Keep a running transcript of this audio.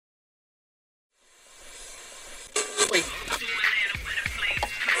This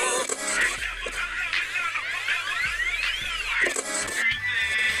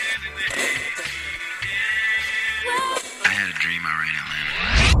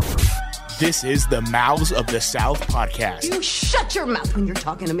is the Mouths of the South podcast. You shut your mouth when you're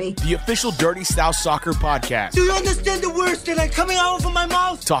talking to me. The official Dirty South Soccer podcast. Do you understand the words that are coming out of my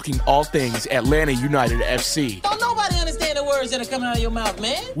mouth? Talking all things Atlanta United FC. Don't nobody understand the words that are coming out of your mouth,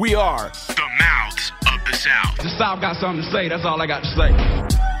 man. We are the Mouths of the South. The South got something to say. That's all I got to say.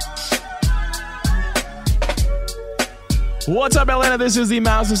 What's up, Atlanta? This is the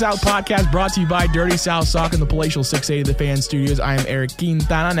Mouths of the South podcast brought to you by Dirty South Soccer and the Palatial 680 The Fan Studios. I am Eric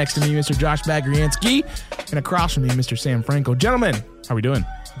Quintana. Next to me, Mr. Josh Bagriansky. And across from me, Mr. Sam Franco. Gentlemen, how are we doing?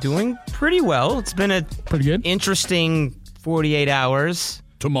 Doing pretty well. It's been a pretty good, interesting 48 hours.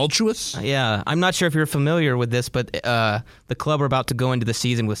 Tumultuous? Yeah. I'm not sure if you're familiar with this, but the club are about to go into the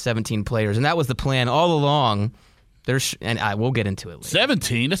season with 17 players, and that was the plan all along. We'll get into it later.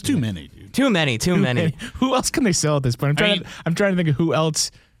 17? That's too many, dude. Too many. Who else can they sell at this point? I'm trying to think of who else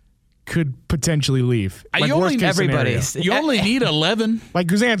could potentially leave. You only need 11. Like,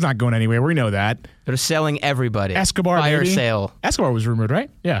 Guzan's not going anywhere. We know that. They're selling everybody. Escobar, fire maybe? sale. Escobar was rumored, right?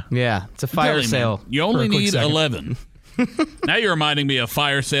 Yeah. Yeah, it's a fire sale. Man, you only need 11. Now you're reminding me of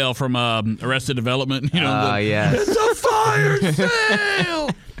fire sale from Arrested Development. Yeah. It's a fire sale.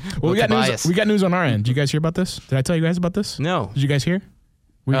 Well, we got news on our end. Did you guys hear about this? Did I tell you guys about this? No. Did you guys hear?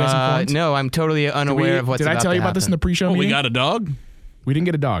 Were you guys informed? No, I'm totally unaware of what's about to happen. Did I tell you about this in the pre-show meeting? We got a dog? We didn't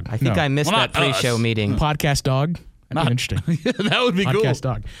get a dog. I think I missed that pre-show meeting. Podcast dog. That'd be interesting. That would be cool. Podcast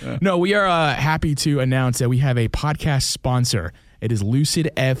dog. Yeah. No, we are happy to announce that we have a podcast sponsor. It is Lucid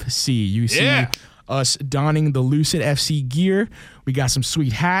FC. You see us donning the Lucid FC gear. We got some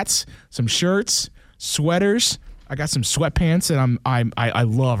sweet hats, some shirts, sweaters. I got some sweatpants that I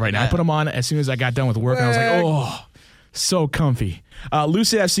love right now. I put them on as soon as I got done with work, and I was like, oh, so comfy.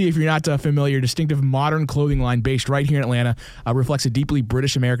 Lucid FC, if you're not familiar, distinctive modern clothing line based right here in Atlanta, reflects a deeply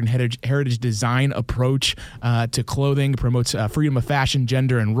British American heritage design approach to clothing, promotes freedom of fashion,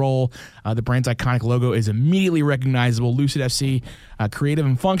 gender, and role. The brand's iconic logo is immediately recognizable. Lucid FC, creative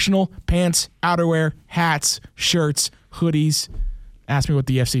and functional, pants, outerwear, hats, shirts, hoodies. Ask me what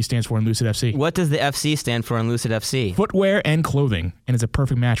the FC stands for in Lucid FC. What does the FC stand for in Lucid FC? Footwear and clothing, and it's a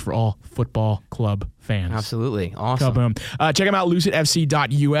perfect match for all football club fans. Absolutely. Awesome. Kaboom. Check them out,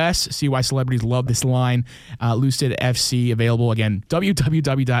 lucidfc.us. See why celebrities love this line. Lucid FC available, again,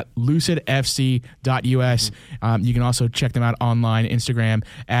 www.lucidfc.us. You can also check them out online, Instagram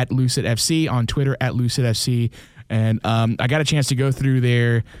at lucidfc, on Twitter at lucidfc. And I got a chance to go through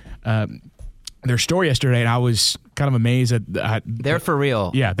their story yesterday, and I was kind of amazed at they're for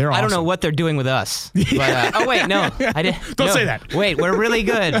real. Yeah, they're awesome. I don't know what they're doing with us. But, oh, wait, no. Don't say that. Wait, we're really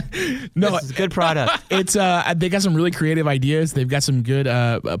good. No, this is a good product. It's they got some really creative ideas. They've got some good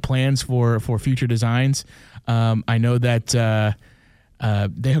plans for future designs. I know that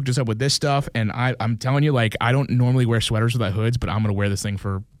they hooked us up with this stuff, and I'm telling you, like, I don't normally wear sweaters without hoods, but I'm going to wear this thing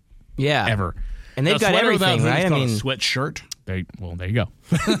for ever. And they've got everything, right? I mean, sweatshirt. There you go.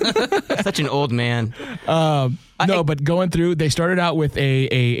 Such an old man. But going through, they started out with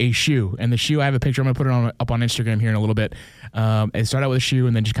a shoe, and the shoe, I have a picture. I'm going to put it up on Instagram here in a little bit. It started out with a shoe,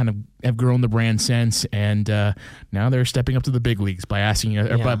 and then just kind of have grown the brand since, and now they're stepping up to the big leagues by asking,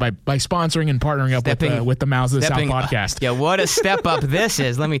 by sponsoring and partnering up with the Mouths of the South podcast. Yeah, what a step up this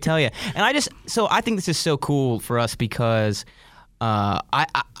is, let me tell you. And I think this is so cool for us because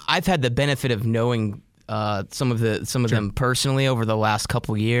I've had the benefit of knowing some of them personally over the last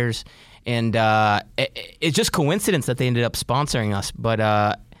couple years, and it's just coincidence that they ended up sponsoring us.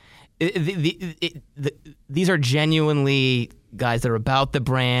 But these are genuinely guys that are about the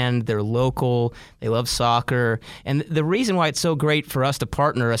brand. They're local. They love soccer, and the reason why it's so great for us to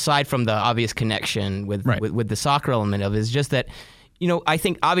partner, aside from the obvious connection with the soccer element of it, is just that. I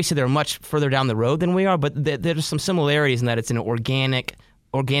think obviously they're much further down the road than we are, but there's some similarities in that it's an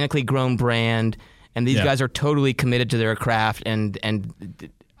organically grown brand. And these guys are totally committed to their craft, and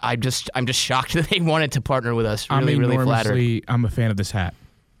I'm just shocked that they wanted to partner with us. Really flattered. I'm a fan of this hat.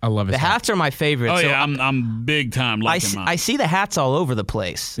 I love it. The hats are my favorite. Oh, yeah, I'm big time liking mine. I see the hats all over the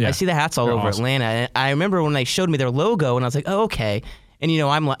place. Yeah. I see the hats all over awesome. Atlanta. And I remember when they showed me their logo, and I was like, oh, okay. And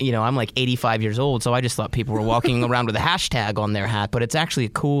I'm like 85 years old, so I just thought people were walking around with a hashtag on their hat. But it's actually a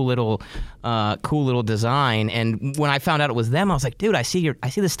cool little design. And when I found out it was them, I was like, dude, I see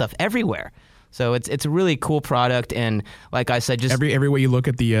this stuff everywhere. So it's a really cool product, and like I said, just every way you look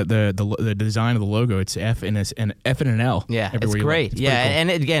at the design of the logo, it's F and an L. Yeah, it's great. Cool. And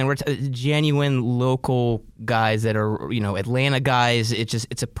again, we're genuine local guys that are Atlanta guys.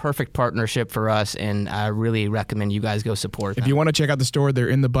 It's a perfect partnership for us, and I really recommend you guys go support them. If you want to check out the store, they're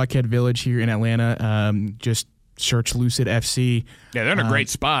in the Buckhead Village here in Atlanta. Just search Lucid FC. Yeah, they're in a great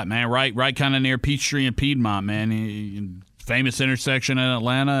spot, man. Right, kind of near Peachtree and Piedmont, man. Famous intersection in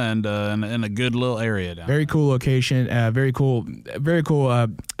Atlanta, and in a good little area down Very there. cool location. Very cool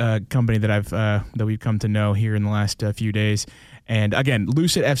company that we've come to know here in the last few days. And again,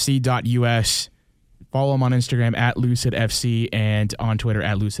 lucidfc.us. Follow them on Instagram at lucidfc and on Twitter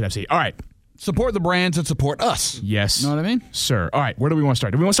at lucidfc. All right. Support the brands that support us. Yes. Know what I mean? Sir. All right. Where do we want to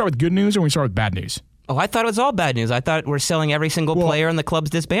start? Do we want to start with good news or do we start with bad news? Oh, I thought it was all bad news. I thought we're selling every single player and the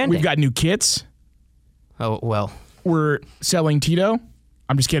club's disbanding. We've got new kits. Oh, well. We're selling Tito.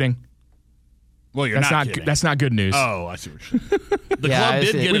 I'm just kidding. Well, that's not kidding. That's not good news. Oh, I see what you're saying. The club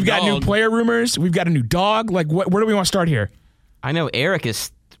did get We've a got dog. new player rumors. We've got a new dog. Like, where do we want to start here? I know Eric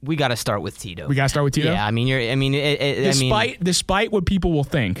is. We got to start with Tito. We got to start with Tito. Yeah, Despite what people will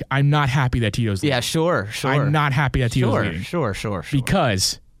think, I'm not happy that Tito's leaving. Yeah, sure. I'm not happy that Tito's leaving. Sure.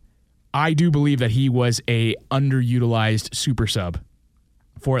 Because I do believe that he was a underutilized super sub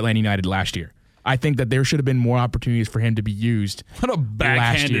for Atlanta United last year. I think that there should have been more opportunities for him to be used. What a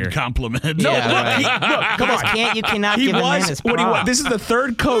backhanded compliment. No, right. Come on. You cannot give him his props. This is the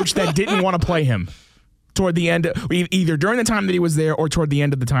third coach that didn't want to play him toward the end, either during the time that he was there or toward the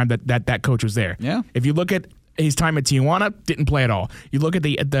end of the time that coach was there. Yeah. If you look at his time at Tijuana, didn't play at all. You look at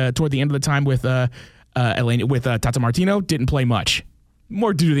the toward the end of the time with Atlanta, with Tata Martino, didn't play much.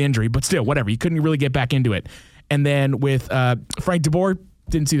 More due to the injury, but still, whatever. He couldn't really get back into it. And then with Frank de Boer,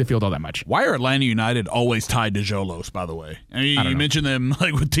 didn't see the field all that much. Why are Atlanta United always tied to Jolos, by the way? I mean, you know. mentioned them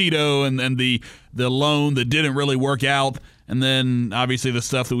like with Tito and the loan that didn't really work out, and then obviously the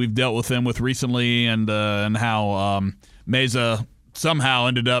stuff that we've dealt with them with recently, and how Meza somehow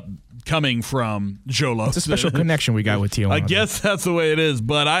ended up coming from Jolos. It's a special connection we got with Tijuana. I guess that's the way it is,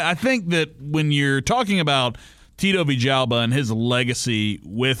 but I think that when you're talking about Tito Villalba and his legacy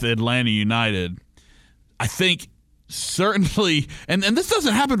with Atlanta United, I think certainly, and this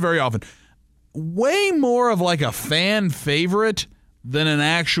doesn't happen very often, way more of like a fan favorite than an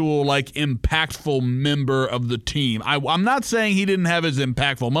actual like impactful member of the team. I'm not saying he didn't have his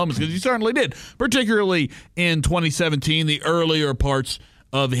impactful moments, because he certainly did, particularly in 2017, the earlier parts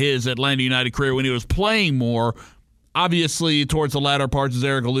of his Atlanta United career when he was playing more. Obviously, towards the latter parts, as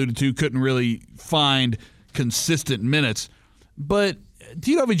Eric alluded to, couldn't really find consistent minutes. But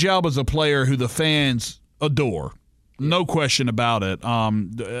Tito Villalba is a player who the fans adore. No question about it.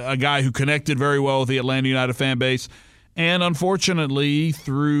 A guy who connected very well with the Atlanta United fan base. And unfortunately,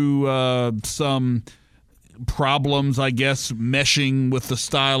 through some problems, I guess, meshing with the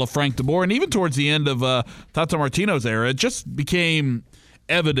style of Frank de Boer, and even towards the end of Tata Martino's era, it just became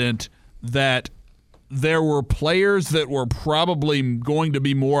evident that there were players that were probably going to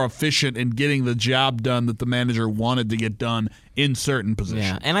be more efficient in getting the job done that the manager wanted to get done in certain positions.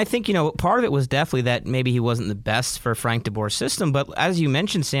 Yeah, and I think, part of it was definitely that maybe he wasn't the best for Frank de Boer's system, but as you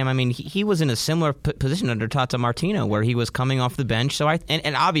mentioned, Sam, I mean, he was in a similar position under Tata Martino, where he was coming off the bench, so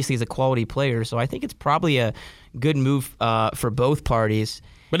and obviously he's a quality player, so I think it's probably a good move for both parties.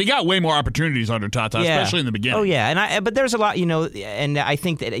 But he got way more opportunities under Tata, especially in the beginning. Oh, yeah, but there's a lot, and I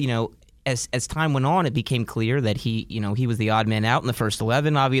think that, as time went on, it became clear that he was the odd man out in the first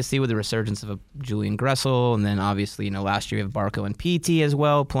 11, obviously, with the resurgence of Julian Gressel, and then obviously, last year we have Barco and PT as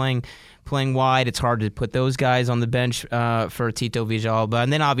well playing wide. It's hard to put those guys on the bench for Tito Villalba,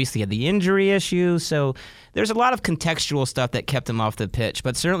 and then obviously he had the injury issue. So there's a lot of contextual stuff that kept him off the pitch.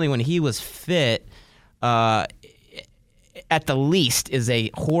 But certainly when he was fit, at the least, is a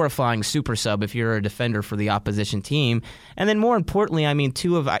horrifying super sub if you're a defender for the opposition team. And then more importantly, I mean,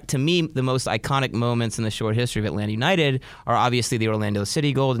 two of, to me, the most iconic moments in the short history of Atlanta United are obviously the Orlando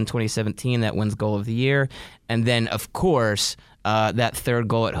City goal in 2017 that wins Goal of the Year. And then, of course, that third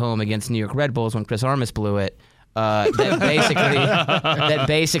goal at home against New York Red Bulls when Chris Armas blew it. That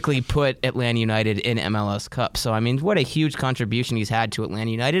basically put Atlanta United in MLS Cup. So, I mean, what a huge contribution he's had to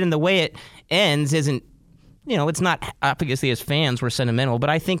Atlanta United. And the way it ends isn't, it's not obviously as fans we're sentimental, but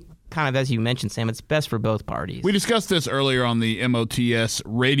I think kind of as you mentioned, Sam, it's best for both parties. We discussed this earlier on the MOTS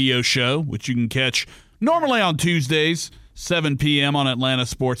radio show, which you can catch normally on Tuesdays, 7 p.m. on Atlanta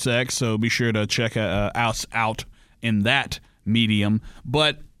Sports X, so be sure to check us out in that medium.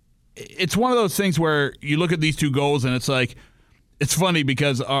 But it's one of those things where you look at these two goals and it's like, it's funny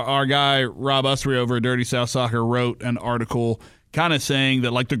because our guy Rob Usry over at Dirty South Soccer wrote an article kind of saying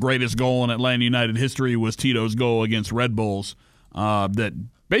that like the greatest goal in Atlanta United history was Tito's goal against Red Bulls that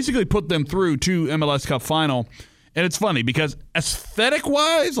basically put them through to MLS Cup final. And it's funny because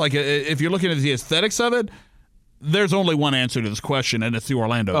aesthetic-wise, like if you're looking at the aesthetics of it, there's only one answer to this question, and it's the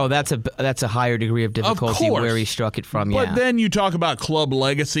Orlando. Oh, that's a higher degree of difficulty where he struck it from. But then you talk about club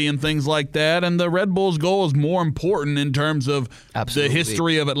legacy and things like that, and the Red Bulls goal is more important in terms of the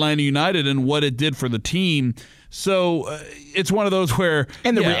history of Atlanta United and what it did for the team. So it's one of those where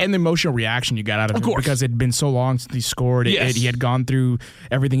and the emotional reaction you got out of him because it had been so long since he scored. He had gone through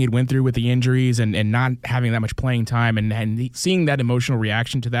everything he went through with the injuries and not having that much playing time and seeing that emotional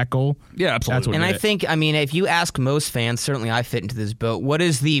reaction to that goal. Yeah, absolutely. And I think, I mean, if you ask most fans, certainly I fit into this boat. What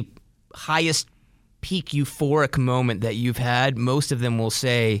is the highest peak euphoric moment that you've had? Most of them will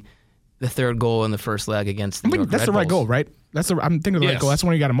say the third goal in the first leg against the New York that's Red the right Bulls. goal, right? I'm thinking of the right goal. That's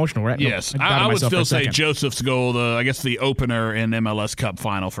when you got emotional, right? Yes. I would still say Joseph's goal, I guess the opener in MLS Cup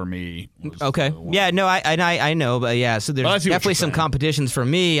final for me. Okay. Yeah, no, I know, but yeah, so there's definitely some competitions for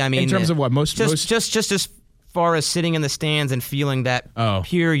me. I mean, in terms of what? Just as far as sitting in the stands and feeling that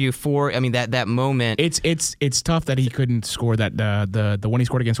pure euphoria, I mean that moment. It's tough that he couldn't score that the one he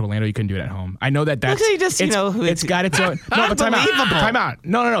scored against Orlando. He couldn't do it at home. I know that's it's got its own. No, but time out.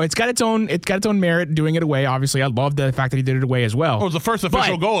 No. It's got its own merit doing it away. Obviously, I love the fact that he did it away as well. It was the first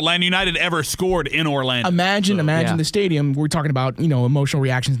official goal Atlanta United ever scored in Orlando. Imagine the stadium. We're talking about emotional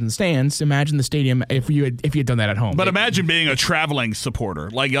reactions in the stands. Imagine the stadium if you had done that at home. But imagine being a traveling supporter.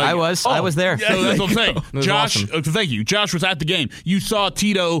 I was there. Yeah, that's what I'm saying. Josh. Awesome. Thank you. Josh was at the game. You saw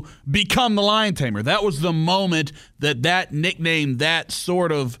Tito become the Lion Tamer. That was the moment that nickname, that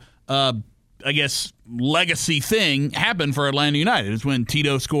sort of, I guess, legacy thing happened for Atlanta United. It's when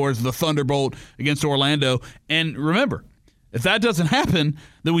Tito scores the Thunderbolt against Orlando. And remember, if that doesn't happen,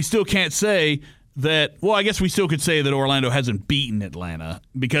 then we still can't say that, well, I guess we still could say that Orlando hasn't beaten Atlanta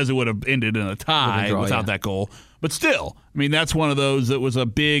because it would have ended in a tie without that goal. But still, I mean, that's one of those that was a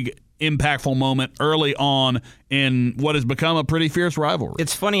big impactful moment early on in what has become a pretty fierce rivalry.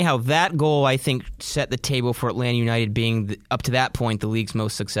 It's funny how that goal, I think, set the table for Atlanta United being, up to that point, the league's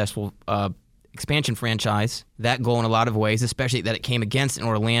most successful expansion franchise. That goal in a lot of ways, especially that it came against an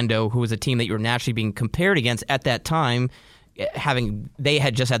Orlando, who was a team that you were naturally being compared against at that time, they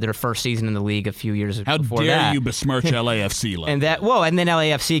had just had their first season in the league a few years before that. How dare you besmirch LAFC like and then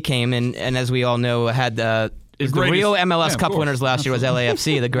LAFC came and as we all know had the real MLS Cup winners last year was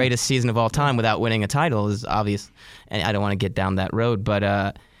LAFC. The greatest season of all time without winning a title is obvious, and I don't want to get down that road. But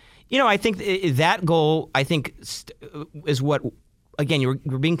I think that goal, is what, again, you're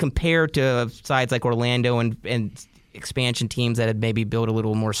being compared to sides like Orlando and expansion teams that had maybe built a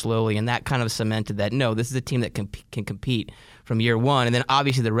little more slowly, and that kind of cemented that, no, this is a team that can compete from year one. And then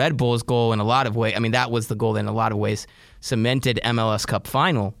obviously the Red Bulls goal in a lot of ways, I mean, that was the goal that in a lot of ways cemented MLS Cup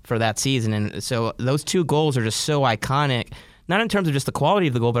final for that season. And so those two goals are just so iconic, not in terms of just the quality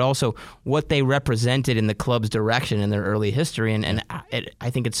of the goal, but also what they represented in the club's direction in their early history. And I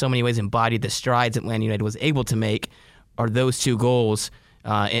think in so many ways embodied the strides Atlanta United was able to make are those two goals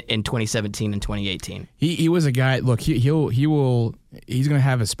in 2017 and 2018. He was a guy. Look, he's going to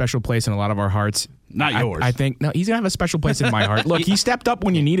have a special place in a lot of our hearts. Not yours. I think no. He's going to have a special place in my heart. Look, he stepped up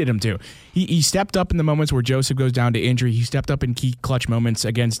when you needed him to. He stepped up in the moments where Joseph goes down to injury. He stepped up in key clutch moments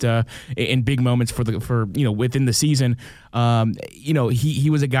against in big moments for within the season. He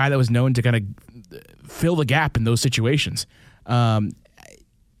was a guy that was known to kind of fill the gap in those situations. Outside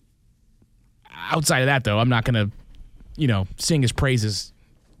of that, though, I'm not going to sing his praises.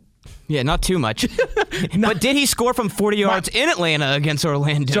 Yeah, not too much. But did he score from 40 yards in Atlanta against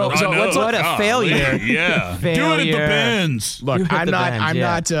Orlando? What a failure. Yeah. Do it at the Benz. Look, I'm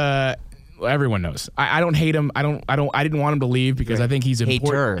not everyone knows. I don't hate him. I didn't want him to leave because I think he's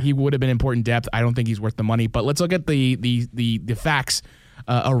important. He would have been important depth. I don't think he's worth the money. But let's look at the facts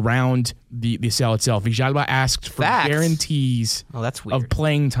around the sale itself. Villalba asked for guarantees of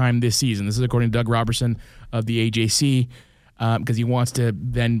playing time this season. This is according to Doug Robertson of the AJC. Because he wants to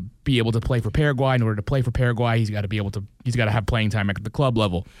then be able to play for Paraguay. In order to play for Paraguay, he's got to have playing time at the club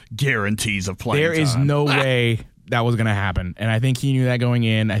level. Guarantees of playing time. There is no way that was going to happen, and I think he knew that going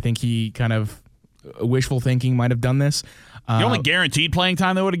in. I think he kind of wishful thinking might have done this. The only guaranteed playing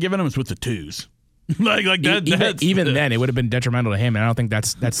time they would have given him was with the twos. like that. Even then, it would have been detrimental to him, and I don't think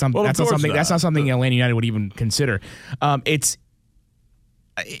that's something. That's not something Atlanta United would even consider.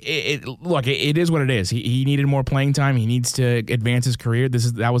 It is what it is. He needed more playing time. He needs to advance his career.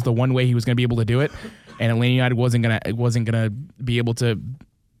 That was the one way he was going to be able to do it, and Atlanta United wasn't gonna be able to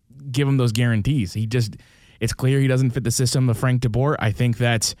give him those guarantees. It's clear he doesn't fit the system of Frank de Boer. I think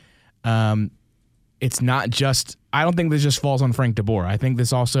that it's not just. I don't think this just falls on Frank DeBoer. I think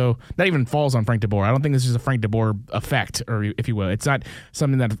this also not even falls on Frank DeBoer. I don't think this is a Frank DeBoer effect, or if you will. It's not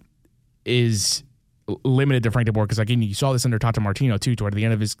something that is limited to Frank DeBoer, because again, you saw this under Tata Martino too. Toward the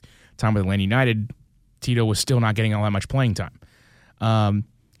end of his time with Atlanta United, Tito was still not getting all that much playing time.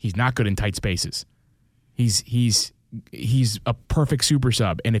 He's not good in tight spaces. He's a perfect super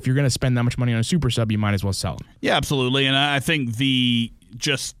sub, and if you're going to spend that much money on a super sub, you might as well sell him. Yeah, absolutely. And I think the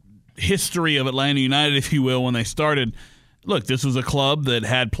just history of Atlanta United, if you will, when they started, look, this was a club that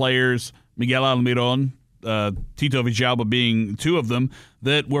had players, Miguel Almiron, Tito Villalba being two of them,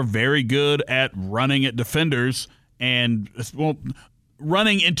 that were very good at running at defenders and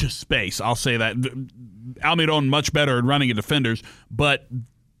running into space. I'll say that. Almiron much better at running at defenders, but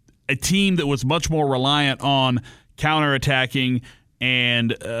a team that was much more reliant on counterattacking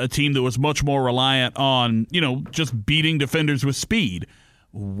and a team that was much more reliant on, just beating defenders with speed.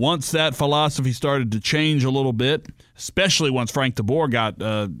 Once that philosophy started to change a little bit, especially once Frank DeBoer got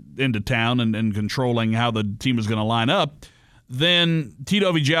into town and controlling how the team was going to line up, then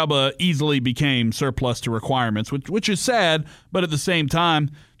Tito Villalba easily became surplus to requirements, which is sad, but at the same time,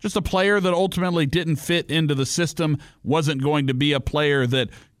 just a player that ultimately didn't fit into the system, wasn't going to be a player that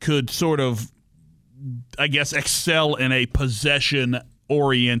could sort of, I guess, excel in a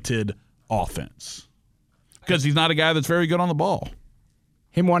possession-oriented offense. Because he's not a guy that's very good on the ball.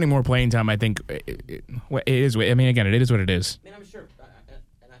 Him wanting more playing time, I think, it is. I mean, again, it is what it is. I mean,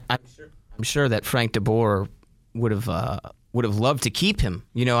 I'm sure that Frank DeBoer would have loved to keep him.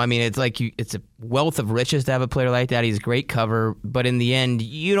 I mean, it's like it's a wealth of riches to have a player like that. He's great cover, but in the end,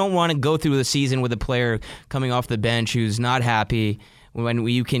 you don't want to go through the season with a player coming off the bench who's not happy when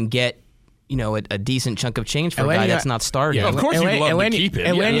you can get a decent chunk of change for a guy that's not starting. Yeah, of course, you'd love to keep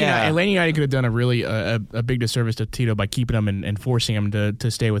him. Atlanta United could have done a really a big disservice to Tito by keeping him and forcing him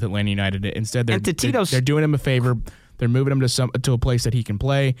to stay with Atlanta United. Instead, they're doing him a favor. They're moving him to a place that he can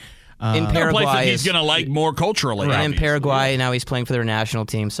play. In Paraguay, a place that he's going to like more culturally. Right. In Paraguay, now he's playing for their national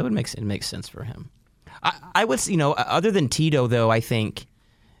team, so it makes sense for him. I would, other than Tito, though, I think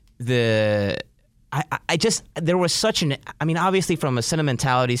there was such obviously from a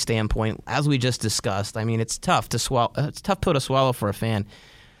sentimentality standpoint, as we just discussed, it's tough to swallow. It's a tough pill to swallow for a fan.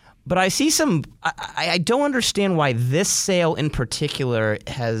 But I see I don't understand why this sale in particular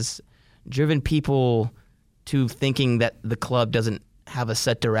has driven people to thinking that the club doesn't have a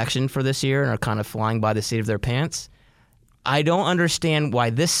set direction for this year and are kind of flying by the seat of their pants. I don't understand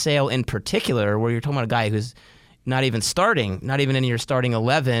why this sale in particular, where you're talking about a guy who's not even starting, not even in your starting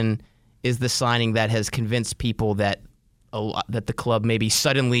 11, is the signing that has convinced people that the club maybe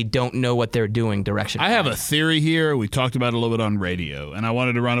suddenly don't know what they're doing direction. I have a theory here. We talked about it a little bit on radio, and I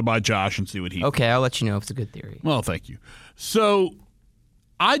wanted to run it by Josh and see what he thinks. Okay, I'll let you know if it's a good theory. Well, thank you. So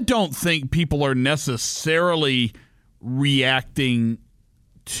I don't think people are necessarily reacting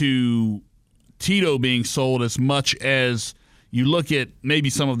to Tito being sold as much as you look at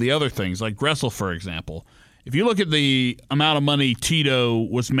maybe some of the other things, like Gressel, for example. If you look at the amount of money Tito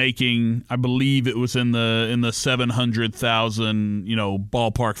was making, I believe it was in the 700,000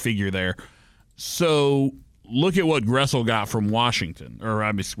 ballpark figure there. So look at what Gressel got from Washington,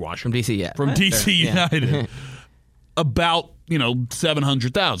 from DC, yeah, from DC United, yeah. About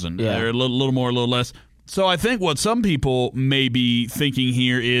 700,000, or a little more, a little less. So I think what some people may be thinking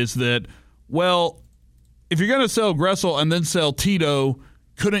here is that, well, if you're going to sell Gressel and then sell Tito,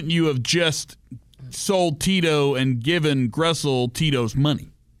 couldn't you have just sold Tito and given Gressel Tito's money?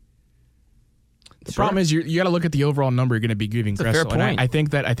 The problem is you got to look at the overall number you're going to be giving Gressel. Fair point. And I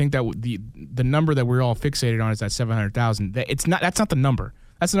think that the number that we're all fixated on is that 700,000. That's not the number.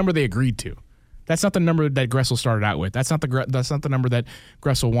 That's the number they agreed to. That's not the number that Gressel started out with. That's not the number that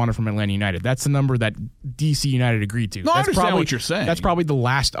Gressel wanted from Atlanta United. That's the number that DC United agreed to. No, I understand what you're saying. That's probably the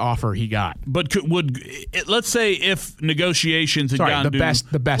last offer he got. But let's say if negotiations had gone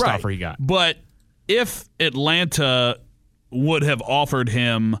the best offer he got. But if Atlanta would have offered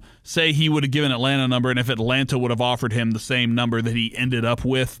him, say he would have given Atlanta a number, and if Atlanta would have offered him the same number that he ended up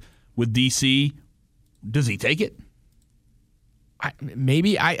with DC, does he take it?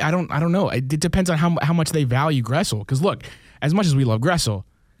 Maybe. I don't know. It depends on how much they value Gressel. Because look, as much as we love Gressel,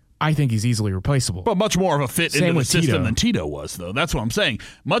 I think he's easily replaceable. But much more of a fit into the system than Tito was, though. That's what I'm saying.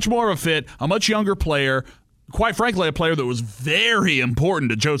 Much more of a fit, a much younger player. Quite frankly, a player that was very important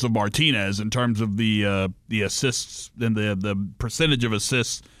to Joseph Martinez in terms of the assists and the percentage of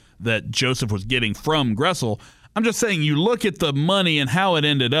assists that Joseph was getting from Gressel. I'm just saying, you look at the money and how it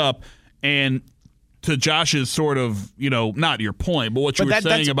ended up, and to Josh's sort of, not your point, but what you were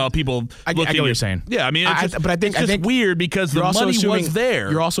saying about people I get what you're saying. Yeah, I mean, it's I think weird because the money was there.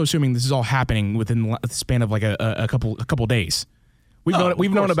 You're also assuming this is all happening within the span of like a couple days. We've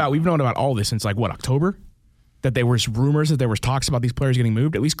known about all this since October? That there was rumors that there was talks about these players getting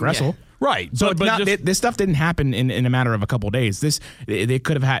moved, at least Gressel. Yeah. Right. So this stuff didn't happen in a matter of a couple of days. They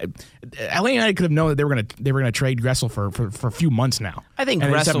could have had Atlanta United could have known that they were gonna trade Gressel for a few months now. I think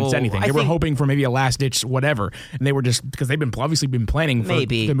and Gressel said anything. They were hoping for maybe a last ditch whatever, and they were just because they've been obviously been planning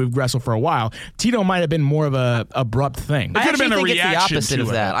to move Gressel for a while. Tito might have been more of a abrupt thing. It could have been a reaction it's the opposite to of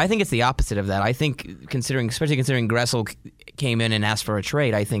that. I think it's the opposite of that. I think especially considering Gressel came in and asked for a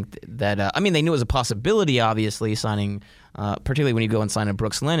trade, I think that they knew it was a possibility, obviously signing. Particularly when you go and sign a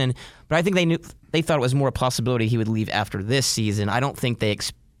Brooks Lennon, but I think they thought it was more a possibility he would leave after this season. I don't think they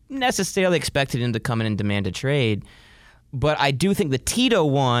necessarily expected him to come in and demand a trade, but I do think the Tito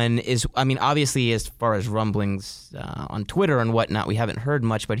one is. Obviously, as far as rumblings on Twitter and whatnot, we haven't heard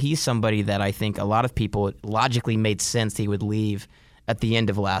much, but he's somebody that I think a lot of people logically made sense he would leave at the end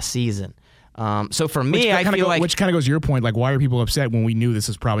of last season. So for me, I feel which kind of goes to your point. Like, why are people upset when we knew this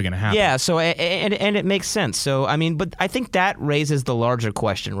was probably going to happen? Yeah. So and it makes sense. So but I think that raises the larger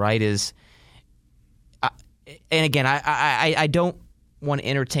question, right? And again, I don't want to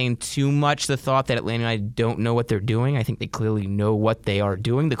entertain too much the thought that Atlanta United don't know what they're doing. I think they clearly know what they are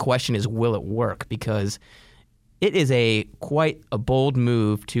doing. The question is, will it work? Because it is quite a bold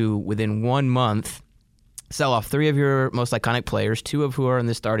move to within 1 month sell off 3 of your most iconic players, 2 of who are in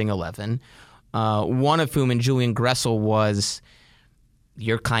the starting 11. One of whom, in Julian Gressel, was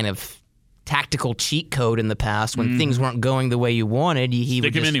your kind of tactical cheat code in the past when things weren't going the way you wanted. He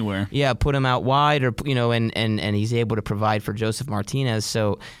Stick would him anywhere. Yeah, put him out wide, or and he's able to provide for Joseph Martinez.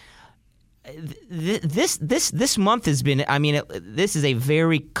 So this month has been. This is a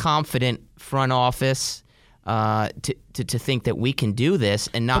very confident front office. To think that we can do this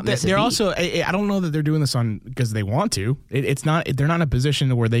and not miss a beat. They're also. I don't know that they're doing this because they want to. It's not. They're not in a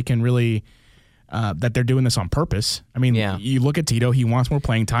position where they can really. That they're doing this on purpose. You look at Tito; he wants more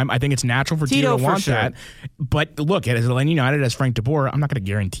playing time. I think it's natural for Tito to want that. But look, as Atlanta United, as Frank DeBoer, I'm not going to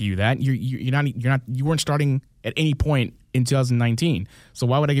guarantee you that you weren't starting at any point in 2019. So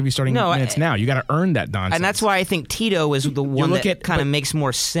why would I give you starting minutes now? You got to earn that nonsense. And that's why I think Tito is the one that kind of makes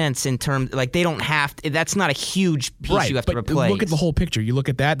more sense in terms they don't have to, that's not a huge piece you have to replace. Look at the whole picture. You look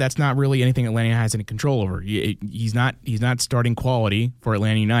at that. That's not really anything Atlanta has any control over. He's not starting quality for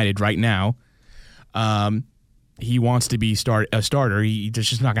Atlanta United right now. He wants to be a starter. It's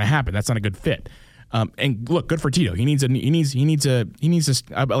just not going to happen. That's not a good fit. And look, good for Tito. He needs a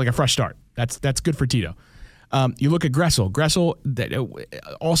fresh start. That's good for Tito. You look at Gressel. Gressel,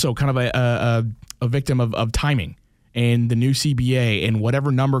 also kind of a victim of timing and the new CBA and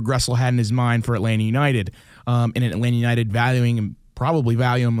whatever number Gressel had in his mind for Atlanta United, and Atlanta United valuing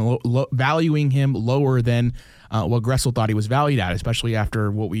him lower than what Gressel thought he was valued at, especially after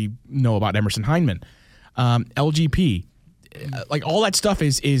what we know about Emerson Hyndman. LGP, all that stuff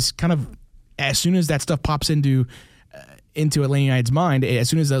is kind of, as soon as that stuff pops into Atlanta United's mind, as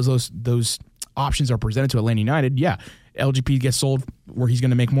soon as those options are presented to Atlanta United, LGP gets sold where he's going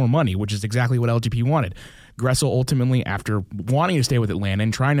to make more money, which is exactly what LGP wanted. Gressel ultimately, after wanting to stay with Atlanta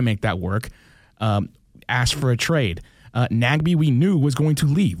and trying to make that work, asked for a trade. Nagbe, we knew was going to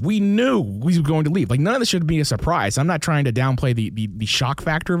leave. We knew he was going to leave. None of this should be a surprise. I'm not trying to downplay the shock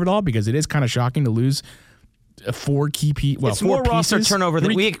factor of it all, because it is kind of shocking to lose 4 key pieces. Well, it's more roster turnover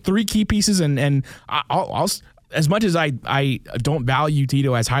than 3 key pieces, and I'll as much as I don't value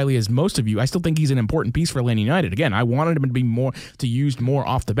Tito as highly as most of you, I still think he's an important piece for Atlanta United. Again, I wanted him to be used more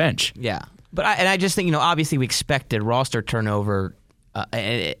off the bench. Yeah, but I just think obviously we expected roster turnover.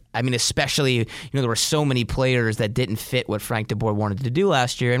 Especially, there were so many players that didn't fit what Frank DeBoer wanted to do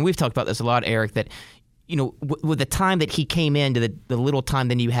last year, and we've talked about this a lot, Eric. That with the time that he came in, to the little time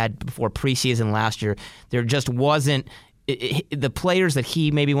that you had before preseason last year, there just wasn't. The players that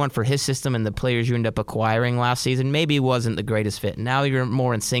he maybe wanted for his system and the players you ended up acquiring last season maybe wasn't the greatest fit. Now you're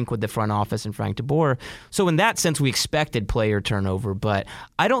more in sync with the front office and Frank DeBoer. So in that sense, we expected player turnover, but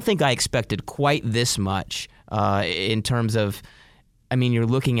I don't think I expected quite this much in terms of, you're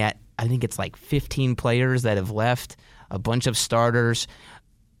looking at, I think it's 15 players that have left, a bunch of starters.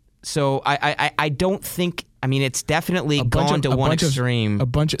 So I don't think, it's definitely gone to one extreme.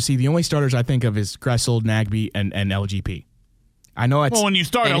 The only starters I think of is Gressel, Nagbe, and LGP. I know it's... Well, when you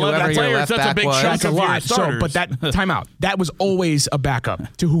start 11 players, that's a big chunk of your starters. But that timeout, that was always a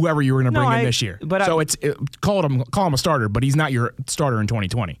backup to whoever you were going to bring in this year. Call him a starter, but he's not your starter in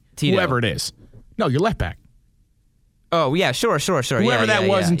 2020. Tito. Whoever it is. No, your left back. Oh, yeah, sure. Whoever that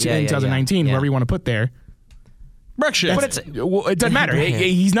was in 2019, whoever you want to put there. Brek Shea. But it doesn't matter.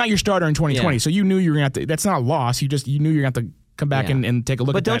 He's not your starter in 2020, so you knew you were going to have to. That's not a loss. You knew you were going to have to come back and take a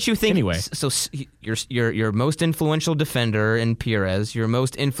look at that. But don't you think anyway? So your most influential defender in Pires, your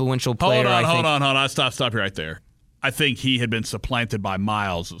most influential player. Hold on. Stop you right there. I think he had been supplanted by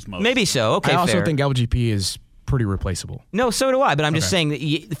Miles as most. Maybe so. Okay, I also fair. think LGP is pretty replaceable. No, so do I. But I'm just saying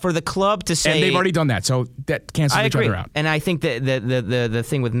that for the club to say, and they've already done that, so that cancels each other out. And I think that the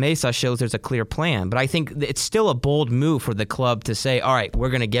thing with Mesa shows there's a clear plan. But I think it's still a bold move for the club to say, all right, we're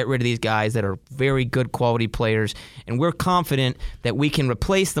going to get rid of these guys that are very good quality players, and we're confident that we can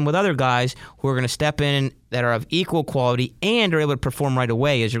replace them with other guys who are going to step in that are of equal quality and are able to perform right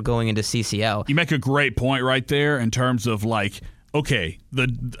away as you're going into CCL. You make a great point right there in terms of okay,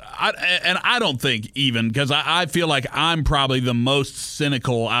 I don't think even, because I feel like I'm probably the most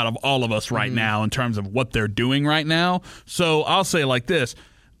cynical out of all of us right now in terms of what they're doing right now. So I'll say like this.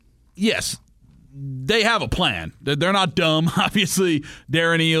 Yes, they have a plan. They're not dumb. Obviously,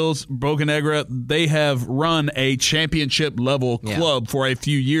 Darren Eales, Bocanegra, they have run a championship-level club for a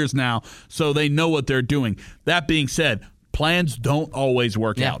few years now, so they know what they're doing. That being said, plans don't always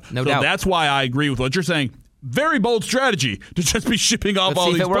work out. No doubt. That's why I agree with what you're saying. Very bold strategy to just be shipping off all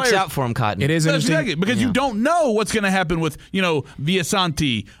these players. Let's see if it works out for him, Cotton. It is interesting. Because you don't know what's going to happen with,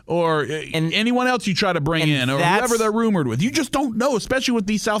 Villasanti or anyone else you try to bring in or whoever they're rumored with. You just don't know, especially with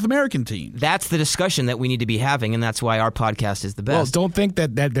these South American teams. That's the discussion that we need to be having, and that's why our podcast is the best. Well, don't think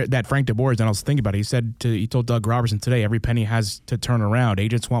that Frank De Boer, and I was thinking about it, he told Doug Robertson today, every penny has to turn around.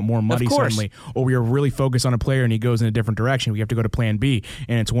 Agents want more money suddenly. Or we are really focused on a player and he goes in a different direction. We have to go to plan B,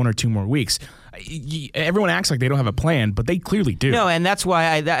 and it's 1 or 2 more weeks. Everyone acts like they don't have a plan, but they clearly do. No, and that's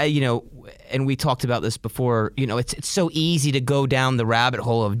why and we talked about this before. It's so easy to go down the rabbit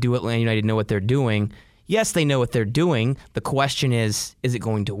hole of do Atlanta United know what they're doing? Yes, they know what they're doing. The question is it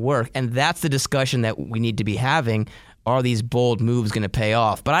going to work? And that's the discussion that we need to be having. Are these bold moves going to pay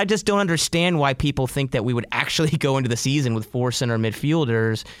off? But I just don't understand why people think that we would actually go into the season with 4 center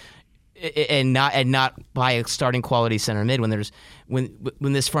midfielders and not buy a starting quality center mid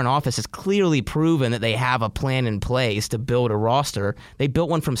when this front office has clearly proven that they have a plan in place to build a roster. They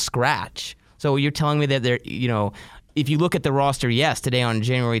built one from scratch. So you're telling me that they're, if you look at the roster, yes, today on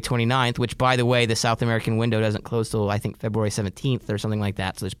January 29th, which by the way, the South American window doesn't close till I think February 17th or something like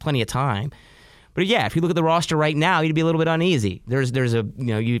that. So there's plenty of time. But yeah, if you look at the roster right now, you'd be a little bit uneasy. There's a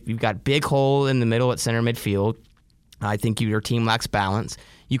you've got big hole in the middle at center midfield. I think your team lacks balance.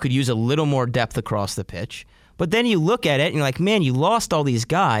 You could use a little more depth across the pitch. But then you look at it and you're like, man, you lost all these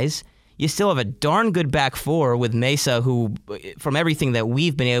guys. You still have a darn good back four with Mesa, who, from everything that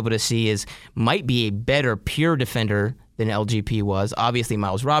we've been able to see, might be a better pure defender than LGP was. Obviously,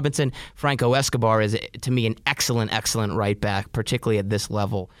 Miles Robinson. Franco Escobar is, to me, an excellent right back, particularly at this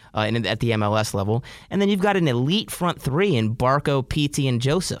level, and at the MLS level. And then you've got an elite front three in Barco, Pizzi, and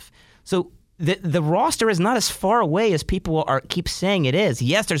Joseph. So the roster is not as far away as people keep saying it is.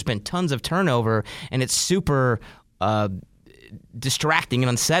 Yes, there's been tons of turnover, and it's super distracting and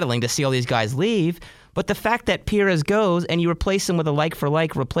unsettling to see all these guys leave. But the fact that Pires goes and you replace him with a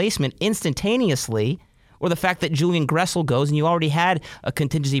like-for-like replacement instantaneously, or the fact that Julian Gressel goes and you already had a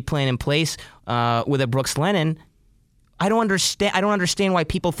contingency plan in place with a Brooks Lennon, I don't understand why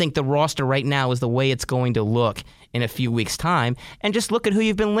people think the roster right now is the way it's going to look in a few weeks' time. And just look at who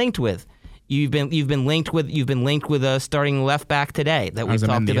you've been linked with. You've been linked with a starting left back today that we've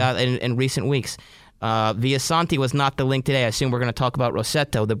talked about in recent weeks. Villasanti was not the link today. I assume we're going to talk about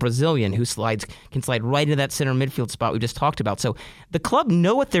Rossetto, the Brazilian, who can slide right into that center midfield spot we just talked about. So the club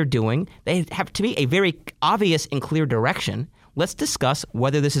know what they're doing. They have, to me, a very obvious and clear direction. Let's discuss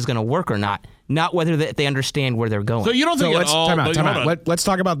whether this is going to work or not whether they understand where they're going. So you don't think time out. Let's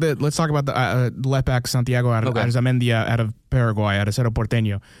talk about the left back Santiago Arzamendia out of Paraguay, out of Cerro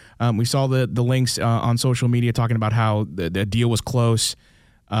Porteño. We saw the links on social media talking about how the deal was close.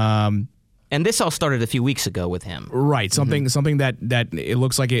 And this all started a few weeks ago with him. Right, something that it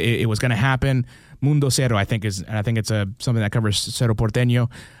looks like it was going to happen. Mundo Cero, I think it's something that covers Cerro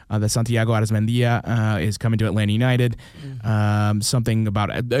Porteño. That Santiago Arzamendia is coming to Atlanta United. Something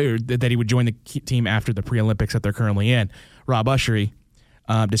about that he would join the team after the pre-Olympics that they're currently in. Rob Ushery,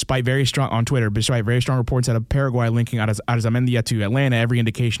 despite very strong reports out of Paraguay linking Arzamendia to Atlanta, every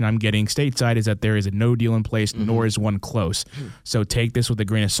indication I'm getting stateside is that there is no deal in place, nor is one close. So take this with a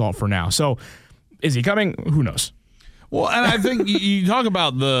grain of salt for now. So is he coming? Who knows? Well, and I think you talk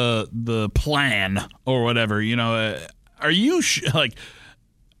about the plan or whatever. Are you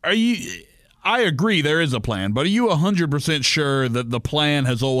I agree there is a plan, but are you 100% sure that the plan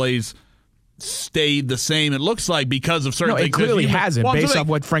has always stayed the same, it looks like, because of certain things. It clearly hasn't, based off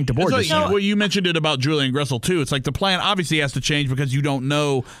what Frank DeBoer just said. Well, you mentioned it about Julian Gressel, too. It's like the plan obviously has to change because you don't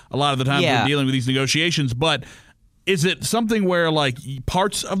know a lot of the time we're dealing with these negotiations, but is it something where, like,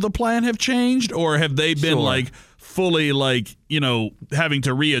 parts of the plan have changed, or have they been, like, fully, like, having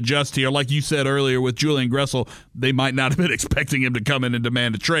to readjust here? Like you said earlier with Julian Gressel, they might not have been expecting him to come in and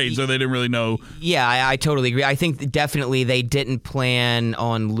demand a trade, so they didn't really know. Yeah, I totally agree. I think definitely they didn't plan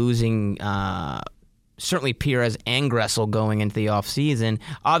on losing certainly Perez and Gressel going into the offseason.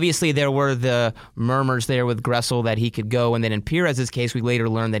 Obviously, there were the murmurs there with Gressel that he could go, and then in Perez's case, we later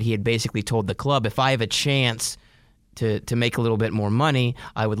learned that he had basically told the club, if I have a chance to make a little bit more money,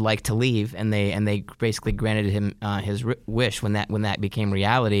 I would like to leave, and they basically granted him his wish when that became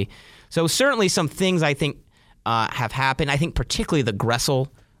reality. So certainly some things I think have happened. I think particularly the Gressel,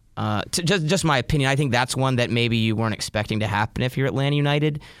 just my opinion, I think that's one that maybe you weren't expecting to happen if you're Atlanta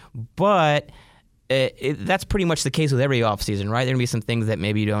United, but that's pretty much the case with every offseason, right? There are going to be some things that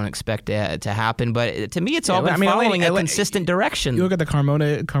maybe you don't expect to happen, but to me, it's all been following a consistent direction. You look at the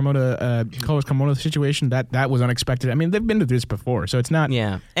Carlos Carmona situation, that was unexpected. I mean, they've been through this before, so it's not.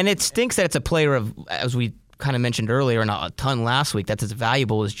 Yeah, and it stinks that it's a player of, as we kind of mentioned earlier and a ton last week, that's as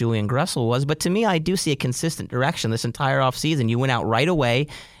valuable as Julian Gressel was. But to me, I do see a consistent direction this entire offseason. You went out right away,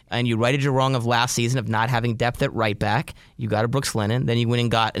 and you righted your wrong of last season of not having depth at right back. You got a Brooks Lennon. Then you went and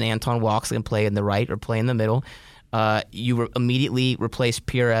got an Anton Walkes that can play in the right or play in the middle. You immediately replaced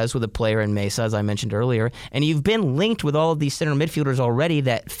Perez with a player in Mesa, as I mentioned earlier. And you've been linked with all of these center midfielders already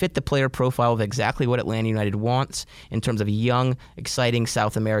that fit the player profile of exactly what Atlanta United wants in terms of young, exciting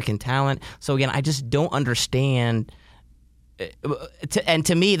South American talent. So, again, I just don't understand. And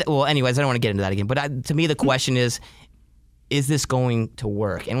to me, well, anyways, I don't want to get into that again. But to me, the question is this going to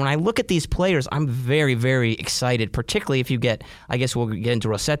work? And when I look at these players, I'm very, very excited, particularly if you get, I guess we'll get into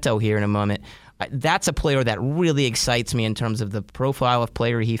Rossetto here in a moment. That's a player that really excites me in terms of the profile of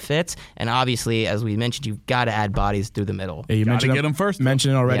player he fits. And obviously, as we mentioned, you've got to add bodies through the middle. Yeah, you mentioned get him first.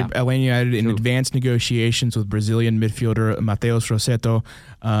 Mentioned already, Atlanta United in advanced negotiations with Brazilian midfielder Matheus Rossetto.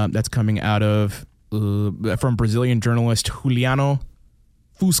 That's coming out of from Brazilian journalist Juliano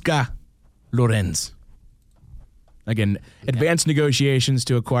Fusca Lorenz. Again, advanced negotiations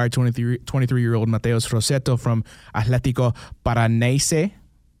to acquire 23-year-old Matheus Rossetto from Atlético Paranaense.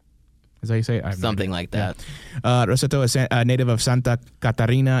 Is that how you say it? Something like that. Yeah. Rossetto is a native of Santa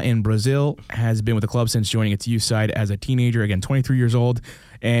Catarina in Brazil, has been with the club since joining its youth side as a teenager. Again, 23 years old.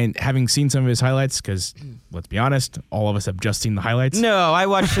 And having seen some of his highlights, because let's be honest, all of us have just seen the highlights. No, I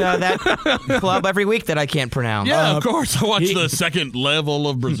watch that club every week that I can't pronounce. Yeah, of course. I watch the second level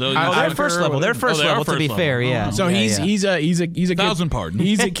of Brazilian. Their first level. Their first level, to be fair. Yeah. So he's a kid.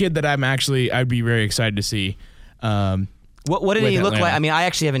 He's a kid that I'd be very excited to see. What did he look like? I mean, I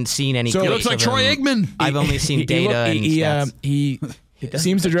actually haven't seen any. So he looks like Troy Aikman. I've only seen data and stats. He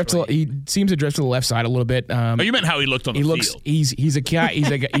seems to drift to the left side a little bit. You meant how he looked on the field. He's a cat.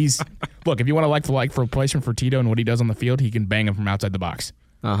 Look, if you want to like for replacement for Tito and what he does on the field, he can bang him from outside the box.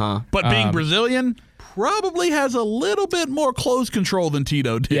 But being Brazilian probably has a little bit more close control than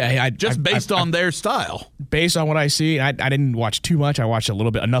Tito did. Yeah, based on their style. Based on what I see, I didn't watch too much. I watched a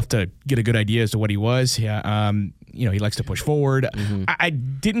little bit, enough to get a good idea as to what he was. Yeah, he likes to push forward. Mm-hmm. I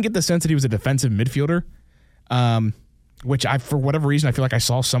didn't get the sense that he was a defensive midfielder. Which for whatever reason, I feel like I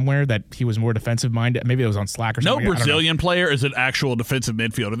saw somewhere that he was more defensive minded. Maybe it was on Slack or something. No Brazilian player is an actual defensive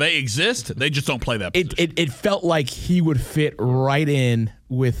midfielder. They exist. They just don't play that position. It felt like he would fit right in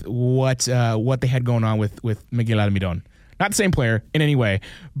with what they had going on with Miguel Almiron. Not the same player in any way,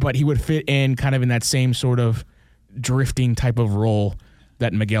 but he would fit in kind of in that same sort of drifting type of role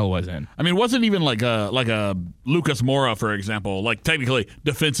that Miguel was in. I mean, wasn't even like a Lucas Moura, for example, like technically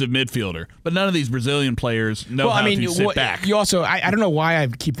defensive midfielder. But none of these Brazilian players know how to sit back. You also, I don't know why I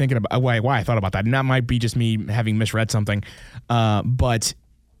keep thinking about why I thought about that. And that might be just me having misread something. But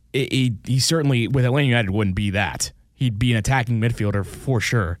he certainly, with Atlanta United, wouldn't be that. He'd be an attacking midfielder for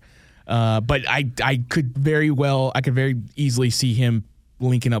sure. But I could very easily see him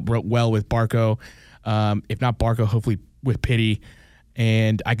linking up well with Barco. If not Barco, hopefully with Pity.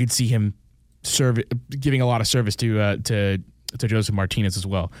 And I could see him giving a lot of service to Joseph Martinez as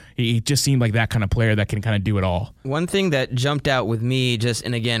well. He just seemed like that kind of player that can kind of do it all. One thing that jumped out with me,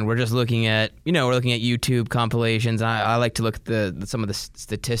 and again, we're just looking at, we're looking at YouTube compilations. I like to look at some of the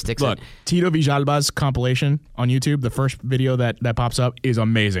statistics. Look, Tito Villalba's compilation on YouTube, the first video that pops up is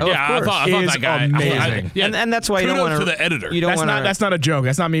amazing. Oh, yeah, I thought that guy amazing. And that's why you don't want to the editor. That's not a joke.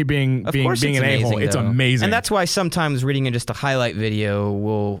 That's not me being an a-hole. It's amazing. And that's why sometimes reading in just a highlight video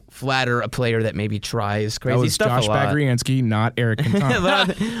will flatter a player that maybe tries crazy stuff a lot. Josh Bagriansky, not Eric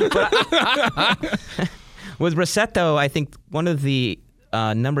Quintana. With Rossetto, I think one of the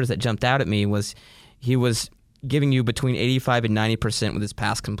numbers that jumped out at me was he was giving you between 85 and 90% with his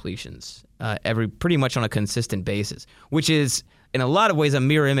pass completions, pretty much on a consistent basis, which is in a lot of ways a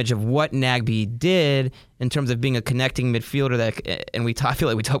mirror image of what Nagbe did in terms of being a connecting midfielder. I feel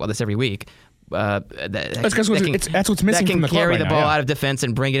like we talk about this every week. That's what's missing from the club carry right the now, ball out of defense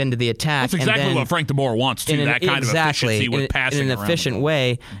and bring it into the attack. That's exactly what Frank DeBoer wants to. That kind of efficiency with passing in an efficient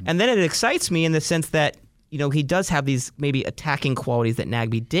way. And then it excites me in the sense that he does have these maybe attacking qualities that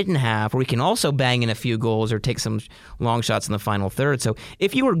Nagbe didn't have, where he can also bang in a few goals or take some long shots in the final third. So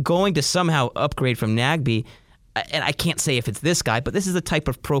if you were going to somehow upgrade from Nagbe, and I can't say if it's this guy, but this is the type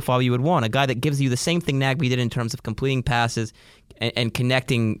of profile you would want, a guy that gives you the same thing Nagbe did in terms of completing passes and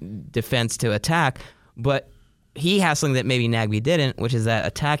connecting defense to attack, but he has something that maybe Nagbe didn't, which is that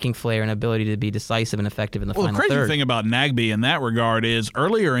attacking flair and ability to be decisive and effective in the final third. Well, the crazy thing about Nagbe in that regard is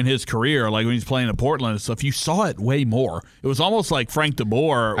earlier in his career, like when he's playing in Portland and stuff, you saw it way more. It was almost like Frank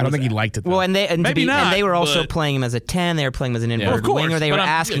DeBoer. I don't think he liked it, though. Well, and they were also playing him as a 10. They were playing him as an inverted winger. They were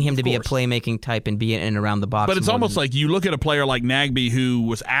asking him to be a playmaking type and be in and around the box. But it's almost like you look at a player like Nagbe who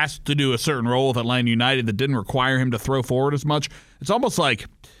was asked to do a certain role with Atlanta United that didn't require him to throw forward as much. It's almost like,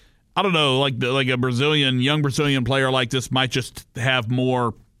 I don't know, like a young Brazilian player like this might just have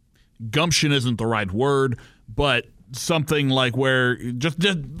more gumption isn't the right word, but something like where just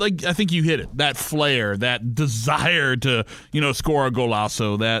like I think you hit it, that flair, that desire to score a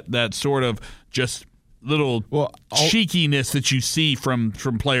golazo, that sort of just little cheekiness that you see from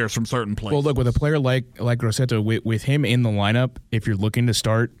players from certain places. Well, look, with a player like Rossetto, with him in the lineup, if you're looking to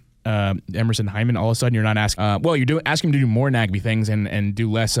start Emerson Hyndman, all of a sudden you're not asking. You're asking him to do more Nagbe things and do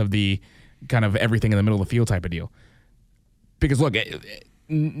less of the kind of everything in the middle of the field type of deal. Because look,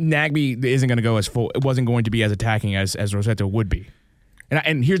 Nagbe isn't going to go as full. It wasn't going to be as attacking as Rossetto would be.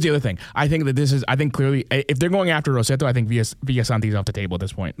 And here's the other thing. I think clearly, if they're going after Rossetto, I think Villasanti's off the table at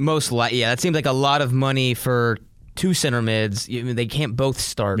this point. Most likely, yeah. That seems like a lot of money for two center mids. They can't both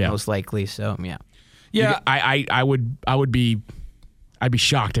start, most likely. So yeah. Yeah, I'd be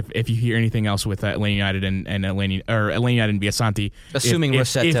shocked if you hear anything else with Atlanta United and Atlanta United and Villasanti. Assuming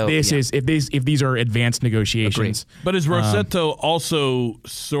Rossetto. If these are advanced negotiations. Agreed. But is Rossetto also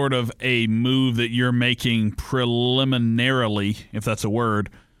sort of a move that you're making preliminarily, if that's a word?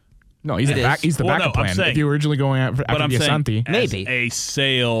 No, he's the backup plan. If you were originally going after Villasanti, maybe a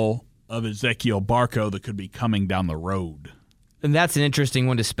sale of Ezequiel Barco that could be coming down the road. And that's an interesting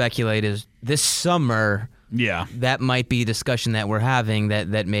one to speculate. Is this summer? Yeah, that might be a discussion that we're having.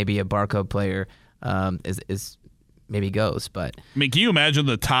 That maybe a Barco player is maybe goes. But I mean, can you imagine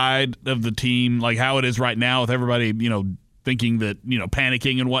the tide of the team, like how it is right now, with everybody thinking that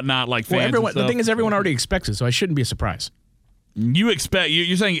panicking and whatnot, like fans. Well, the thing is, everyone already expects it, so it shouldn't be a surprise. You expect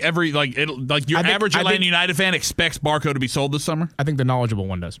you're saying your average Atlanta United fan expects Barco to be sold this summer? I think the knowledgeable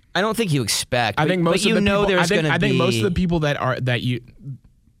one does. I don't think you expect. I think most of the people, there's going to be. I think most of the people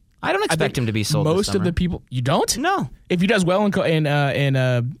I don't expect him to be sold. Most of the people, you don't? No. If he does well in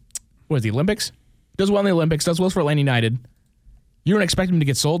what is the Olympics? Does well in the Olympics, does well for Atlanta United. You don't expect him to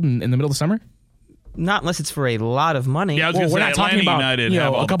get sold in the middle of the summer? Not unless it's for a lot of money. Yeah, I was going to say, we're not talking about United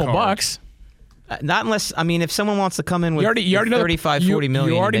a couple bucks. Not unless, if someone wants to come in with you already 35, 40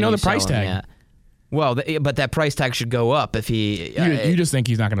 million. You already know the price tag. Yeah. Well, but that price tag should go up if he. You just think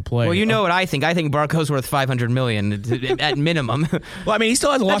he's not going to play. Well, you know what I think. I think Barco's worth $500 million at minimum. Well, he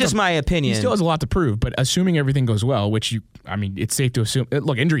still has a lot. That's just my opinion. He still has a lot to prove. But assuming everything goes well, which it's safe to assume.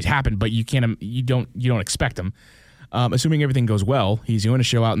 Look, injuries happen, but you don't expect them. Assuming everything goes well, he's going to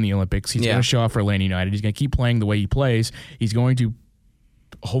show out in the Olympics. He's going to show out for Atlanta United. He's going to keep playing the way he plays. He's going to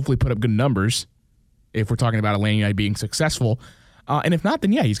hopefully put up good numbers. If we're talking about Atlanta United being successful. And if not,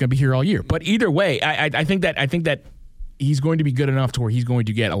 then he's going to be here all year. But either way, I think that he's going to be good enough to where he's going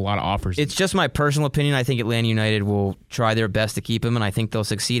to get a lot of offers. It's just my personal opinion. I think Atlanta United will try their best to keep him, and I think they'll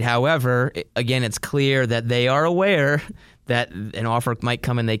succeed. However, again, it's clear that they are aware that an offer might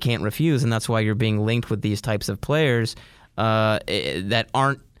come and they can't refuse, and that's why you're being linked with these types of players that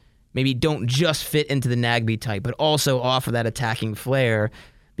don't just fit into the Nagbe type, but also offer that attacking flair.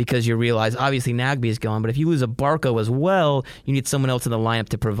 Because you realize, obviously, Nagbe is gone, but if you lose a Barco as well, you need someone else in the lineup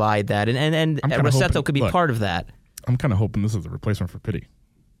to provide that. And Rossetto could be part of that. I'm kind of hoping this is a replacement for Pitti.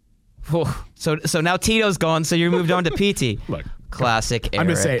 So now Tito's gone, so you're moved on to PT. Look, classic Eric. I'm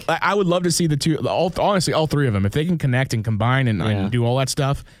just saying, I would love to see honestly, all three of them. If they can connect and combine and do all that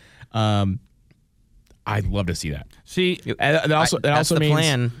stuff, I'd love to see that. See, that's the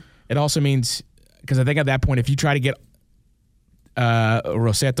plan. It also means, because I think at that point, if you try to get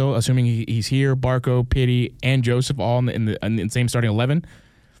Rossetto, assuming he's here, Barco, Pitti, and Joseph all in the same starting 11,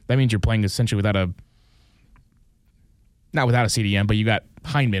 that means you're playing essentially not without a CDM, but you got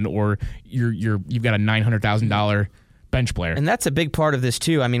Hyndman, or you've got a $900,000 bench player. And that's a big part of this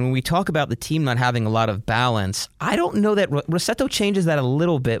too. I mean, when we talk about the team not having a lot of balance, I don't know that Rossetto changes that a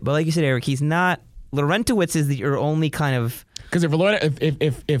little bit. But like you said, Eric, he's not. Laurentowicz is your only kind of. Because if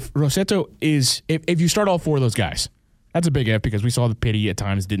Rossetto is if you start all four of those guys, that's a big if, because we saw the Pitti at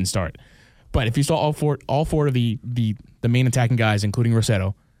times didn't start. But if you saw all four of the main attacking guys, including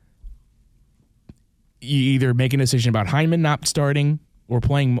Rossetto, you either make a decision about Hyndman not starting or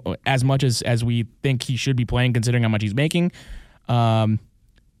playing as much as we think he should be playing, considering how much he's making,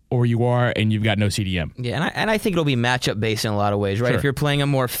 or you are, and you've got no CDM. Yeah, and I think it'll be matchup based in a lot of ways, right? Sure. If you're playing a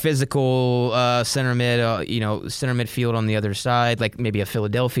more physical center midfield on the other side, like maybe a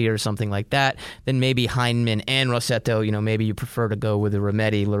Philadelphia or something like that, then maybe Hyndman and Rossetto, maybe you prefer to go with a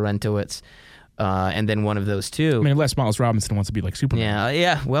Remedi, Laurentowicz, and then one of those two. I mean, unless Miles Robinson wants to be like Superman.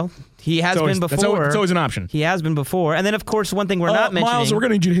 Yeah. Well, he has been before. It's always an option. He has been before. And then, of course, one thing we're not mentioning... Miles, we're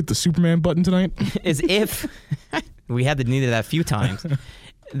going to need you to hit the Superman button tonight. ...is if... we had to need that a few times.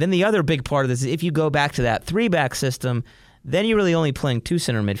 Then the other big part of this is if you go back to that 3-back system, then you're really only playing 2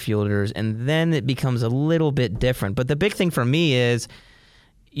 center midfielders, and then it becomes a little bit different. But the big thing for me is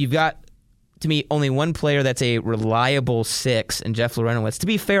you've got... to me, only one player that's a reliable 6, and Jeff Laurentowicz. To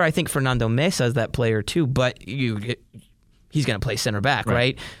be fair, I think Fernando Mesa is that player too, but he's going to play center back,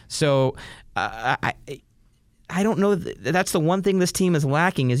 right? So I don't know. That's the one thing this team is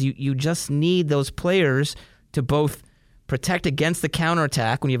lacking is you just need those players to both protect against the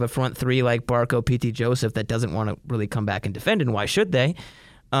counterattack when you have a front 3 like Barco, Pitti, Joseph that doesn't want to really come back and defend, and why should they?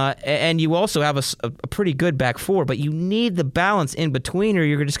 And you also have a pretty good back 4, but you need the balance in between, or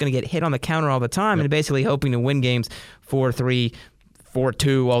you're just going to get hit on the counter all the time and basically hoping to win games 4-3,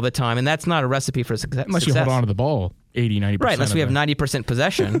 4-2 all the time. And that's not a recipe for success. Unless you hold on to the ball 80, 90%. Right, unless we have 90%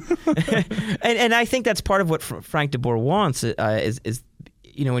 possession. and I think that's part of what Frank de Boer wants is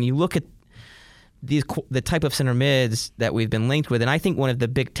when you look at the type of center mids that we've been linked with, and I think one of the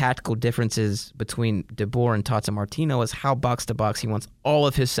big tactical differences between De Boer and Tata Martino is how box-to-box he wants all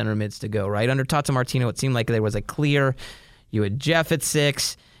of his center mids to go, right? Under Tata Martino, it seemed like there was a clear, you had Jeff at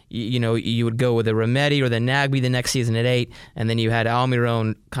 6, you would go with a Remedi or the Nagbe the next season at 8, and then you had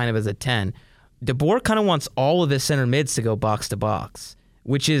Almiron kind of as a 10. De Boer kind of wants all of his center mids to go box-to-box,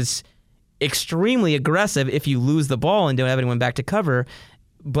 which is extremely aggressive if you lose the ball and don't have anyone back to cover.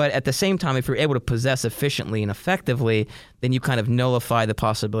 But at the same time, if you're able to possess efficiently and effectively, then you kind of nullify the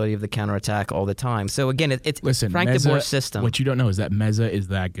possibility of the counterattack all the time. So again, it's Frank de Boer's system. What you don't know is that Meza is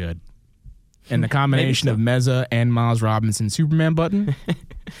that good. And the combination of Meza and Miles Robinson Superman button,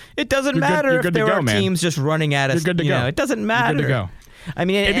 it doesn't matter if there are teams just running at us. You're good to go. It doesn't matter. You're good to go. I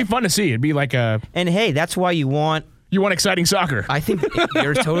mean, it'd be fun to see. It'd be like a. And hey, that's why you want exciting soccer. I think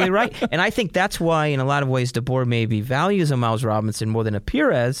you're totally right. And I think that's why, in a lot of ways, De Boer maybe values a Miles Robinson more than a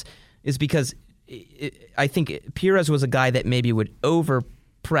Pires, is because I think Pires was a guy that maybe would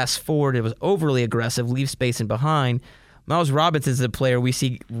over-press forward. It was overly aggressive, leave space in behind. Miles Robinson is a player we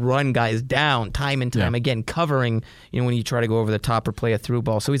see run guys down time and time again, covering when you try to go over the top or play a through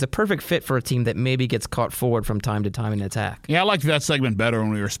ball. So he's a perfect fit for a team that maybe gets caught forward from time to time in attack. Yeah, I liked that segment better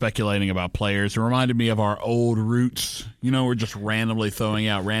when we were speculating about players. It reminded me of our old roots. We're just randomly throwing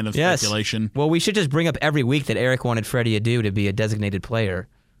out random speculation. Well, we should just bring up every week that Eric wanted Freddie Adu to be a designated player.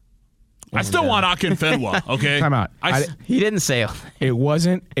 I still want Akinfenwa, okay? Time out. He didn't say it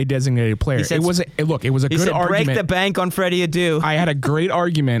wasn't a designated player. It was a good argument. Break the bank on Freddie Adu. I had a great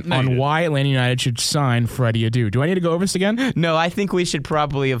argument on why Atlanta United should sign Freddie Adu. Do I need to go over this again? No, I think we should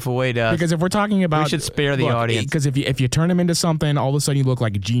probably avoid because if we're talking about, we should spare the audience. Because if you turn him into something, all of a sudden you look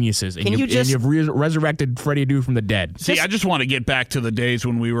like geniuses, and you've resurrected Freddie Adu from the dead. See, I just want to get back to the days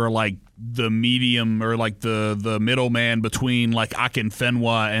when we were like the medium or like the middleman between like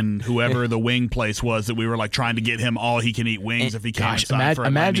Akinfenwa and whoever the wing place was, that we were like trying to get him all he can eat wings if he came inside for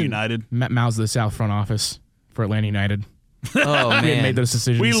Atlanta United. Matt's the South front office for Atlanta United. Oh man, we had made those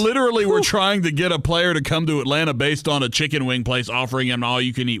decisions. We literally were trying to get a player to come to Atlanta based on a chicken wing place offering him all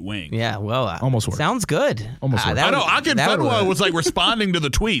you can eat wings. Yeah, well, almost worked. Sounds good. Almost worked. I know. Akinfenwa was like responding to the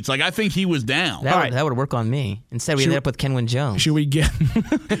tweets. Like I think he was down. That would work on me. Instead, we ended up with Kenwyne Jones. Should we give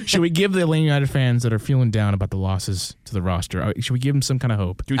the Atlanta United fans that are feeling down about the losses to the roster? Should we give them some kind of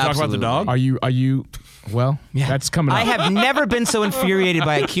hope? Can we talk about the dog? Are you? Well, that's coming up. I have never been so infuriated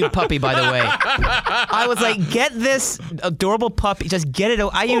by a cute puppy. By the way, I was like, get this adorable puppy. Just get it.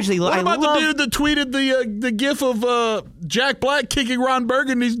 What about the dude that tweeted the gif of Jack Black kicking Ron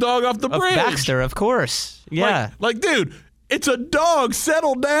Burgundy's dog off the bridge? Baxter, of course. Yeah. Like, dude, It's a dog.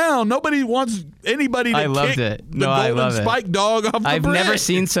 Settle down. Nobody wants anybody to I loved kick it. the No, I golden love it. spike dog off the I've bridge. never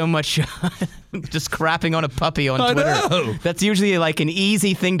seen so much just crapping on a puppy on I Twitter. know. That's usually like an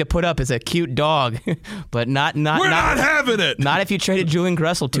easy thing to put up as a cute dog, but not We're not having it. Not if you traded Julian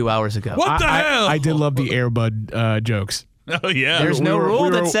Gressel 2 hours ago. What the hell? I did love the Air Bud jokes. Oh yeah. There's no rule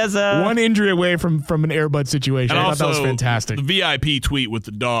that says one injury away from an Air Bud situation. And I thought that was also, fantastic. The VIP tweet with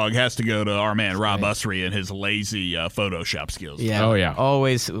the dog has to go to our man Rob Usry and his lazy Photoshop skills. Yeah. Oh, yeah.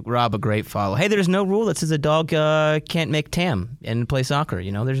 Always Rob a great follow. Hey, there's no rule that says a dog can't make TAM and play soccer.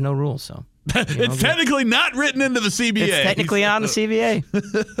 There's no rule. So It's technically not written into the CBA. it's technically on the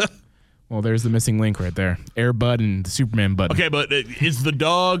CBA. Well, there's the missing link right there. Air Bud and the Superman button. Okay, but is the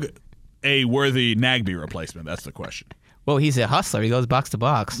dog a worthy Nagby replacement? That's the question. Well, he's a hustler. He goes box to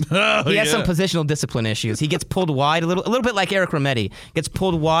box. Oh, He has yeah. some positional discipline issues. He gets pulled wide a little bit like Eric Rometti. Gets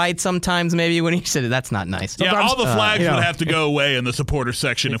pulled wide sometimes maybe when he said that's not nice. Yeah, all the flags you know. would have to go away in the supporter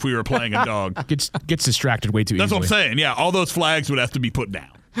section if we were playing a dog. Gets distracted way too That's easily. what I'm saying. Yeah, all those flags would have to be put down.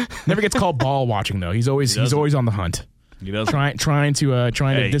 Never gets called ball watching though. He's always on the hunt. He does. Trying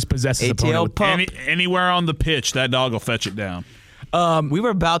to dispossess his ATL opponent. pump. Anywhere on the pitch, that dog will fetch it down. We were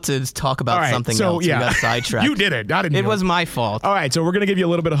about to talk about All right, something so, else. yeah. We got sidetracked. You did it. I didn't. It do was my fault. All right, so we're gonna give you a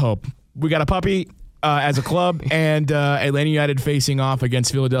little bit of hope. We got a puppy as a club, and Atlanta United facing off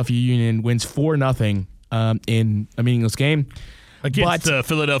against Philadelphia Union wins 4-0 in a meaningless game. Against But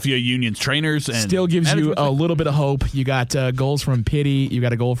Philadelphia Union's trainers. And still gives you management. a little bit of hope. You got goals from Pitti. You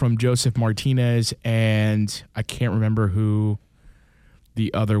got a goal from Joseph Martinez, and I can't remember who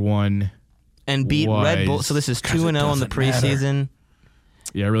the other one. And beat Red Bull. was- So this is 2-0 on the preseason.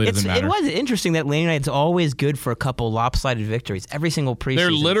 Yeah, it really doesn't matter. It was interesting that Atlanta United's always good for a couple lopsided victories. Every single preseason. They're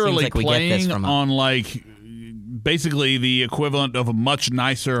it seems literally like we get this playing from them. on like basically the equivalent of a much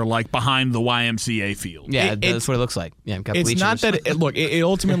nicer like behind the YMCA field. Yeah, It- that's what it looks like. Yeah, got It's not bleachers. that. Look, it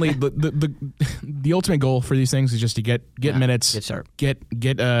ultimately the ultimate goal for these things is just to get minutes, get sharp. get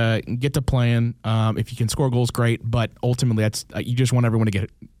to playing. If you can score goals, great. But ultimately, that's you just want everyone to get,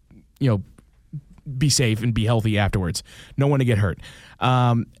 be safe and be healthy afterwards. No one to get hurt.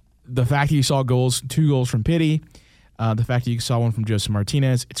 The fact that you saw two goals from Pitti, the fact that you saw one from Joseph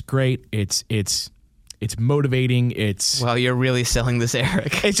Martinez, it's great. It's motivating. It's Well, you're really selling this,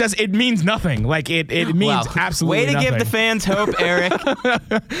 Eric. it's just it means nothing. Like it means absolutely Way to nothing. give the fans hope, Eric.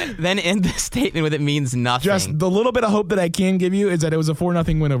 Then end the statement with it means nothing. Just the little bit of hope that I can give you is that it was a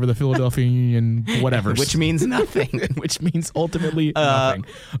 4-0 win over the Philadelphia Union, whatever. which means nothing. which means ultimately nothing.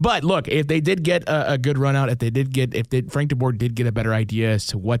 But look, if they did get a good run out, if Frank DeBoer did get a better idea as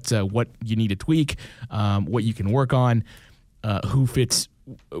to what you need to tweak, what you can work on, who fits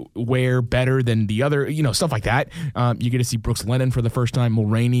where better than the other, stuff like that. You get to see Brooks Lennon for the first time,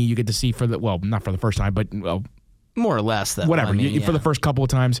 Mulroney. You get to see not for the first time, but More or less, though. whatever. I mean, For the first couple of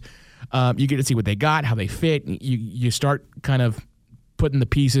times, you get to see what they got, how they fit. You start kind of putting the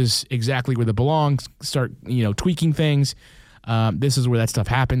pieces exactly where they belong. Start tweaking things. This is where that stuff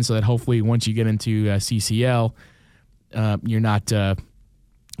happens. So that hopefully once you get into CCL, we're not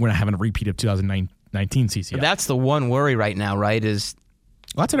having a repeat of 2019 CCL. That's the one worry right now, right? Is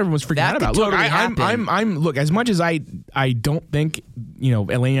Well, that's what everyone's freaking That out about. could Look, totally I'm happen. look, as much as I don't think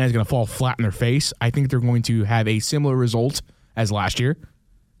Atlanta is going to fall flat in their face. I think they're going to have a similar result as last year.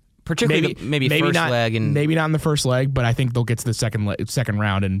 particularly maybe first not, leg, and maybe not in the first leg, but I think they'll get to the second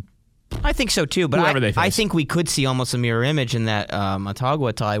round, and I think so too. But whoever they I face. think we could see almost a mirror image in that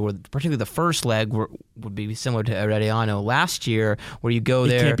Motagua tie, where particularly the first leg would be similar to Herediano last year, where you go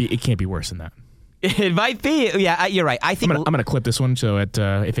there. it can't be worse than that. It might be. Yeah, you're right. I think I'm gonna clip this one so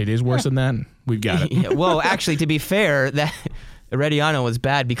if it is worse than that, we've got it. Yeah, well, actually, to be fair, that Herediano was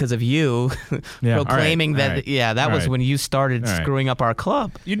bad because of you proclaiming all right. that All was right. when you started All right. screwing up our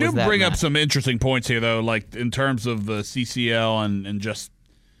club. You do was that bring up match. some interesting points here, though, like in terms of the CCL and just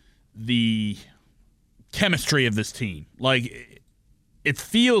the chemistry of this team. Like, it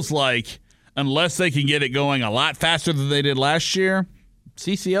feels like unless they can get it going a lot faster than they did last year,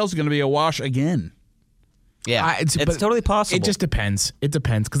 CCL is going to be a wash again. Yeah, it's but totally possible. It just depends. It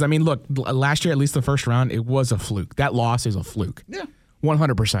depends because look, last year at least the first round it was a fluke. That loss is a fluke. Yeah,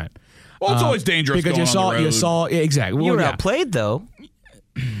 100%. well, it's always dangerous because going on the road. you saw exactly. you Well, were yeah. outplayed, though.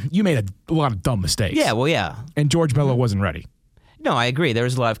 You made a lot of dumb mistakes. Yeah, well, yeah. and George Bello wasn't ready. No, I agree. There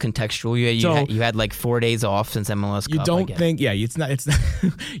was a lot of contextual. You had like 4 days off since MLS Cup. You I don't get it. think, it's not.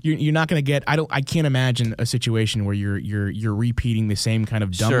 You're not going to get. I can't imagine a situation where you're repeating the same kind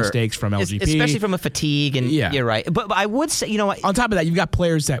of dumb Sure. mistakes from LGP, especially from a fatigue. And Yeah. you're right. But I would say, what? On top of that, you've got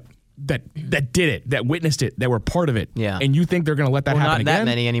players that did it, that witnessed it, that were part of it. Yeah. And you think they're going to let that Well, happen not again?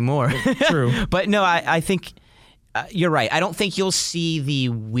 that many anymore. True. But no, I think You're right. I don't think you'll see the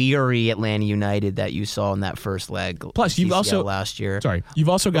weary Atlanta United that you saw in that first leg. Plus, you've CCL also last year. Sorry, you've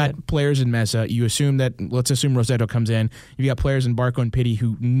also got players in Mesa. You assume that. Let's assume Rossetto comes in. You got players in Barco and Pitti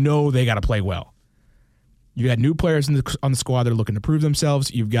who know they got to play well. You got new players on the squad that are looking to prove themselves.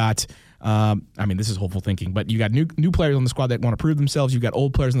 You've got, this is hopeful thinking, but you got new players on the squad that want to prove themselves. You've got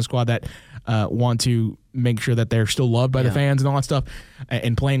old players in the squad that want to make sure that they're still loved by the fans and all that stuff,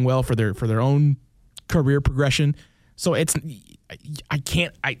 and playing well for their own career progression. So it's I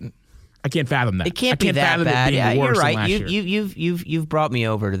can't fathom that. It can't be that bad. Yeah, you're right. You've brought me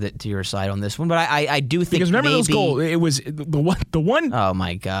over to your side on this one, but I do think because remember those goals? It was the one. Oh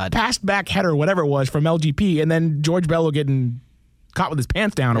my God! Passed back header, whatever it was, from LGP, and then George Bello getting caught with his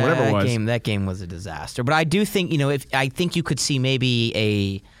pants down or whatever it was. That game was a disaster. But I do think I think you could see maybe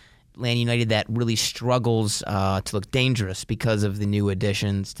a Atlanta United that really struggles to look dangerous because of the new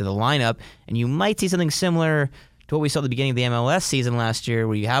additions to the lineup, and you might see something similar to what we saw at the beginning of the MLS season last year,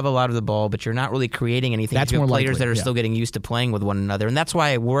 where you have a lot of the ball, but you're not really creating anything. That's you have more players likely, that are still getting used to playing with one another, and that's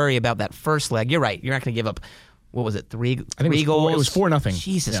why I worry about that first leg. You're right. You're not going to give up. What was it? Three goals. It was 4-0.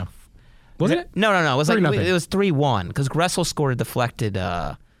 Jesus. Yeah. Was it? No. It was 3-0. it was 3-1 because Gressel scored a deflected.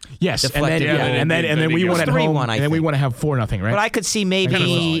 Yes, deflected and then we won at home, and then we want to have 4-0, right? But I could see maybe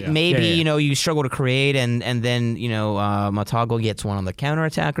you struggle to create, and then Matago gets one on the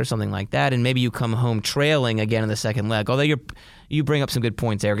counterattack or something like that, and maybe you come home trailing again in the second leg. Although you bring up some good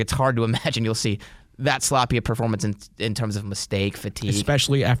points, Eric. It's hard to imagine you'll see that sloppy a performance in terms of mistake fatigue,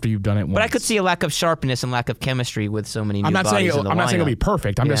 especially after you've done it once. But I could see a lack of sharpness and lack of chemistry with so many new bodies in the lineup. I'm not saying it'll be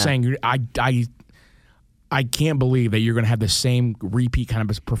perfect. I'm just saying I can't believe that you're going to have the same repeat kind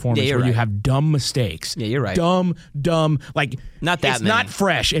of performance where you have dumb mistakes. Yeah, you're right. Dumb, like not that it's many. Not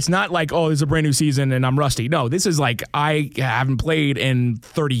fresh. It's not like, oh, this is a brand new season and I'm rusty. No, this is like I haven't played in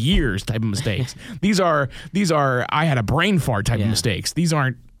 30 years type of mistakes. These are I had a brain fart type of mistakes. These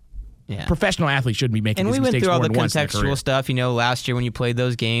aren't. Yeah. Professional athletes shouldn't be making these mistakes. And we went through all the contextual stuff. Last year when you played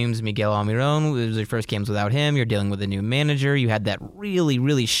those games, Miguel Almiron, it was your first games without him. You're dealing with a new manager. You had that really,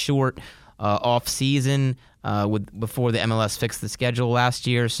 really short off season before the MLS fixed the schedule last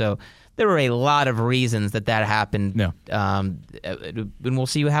year. So there were a lot of reasons that happened. No. And we'll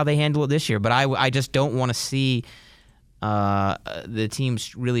see how they handle it this year. But I just don't want to see the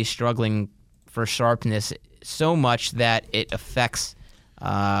teams really struggling for sharpness so much that it affects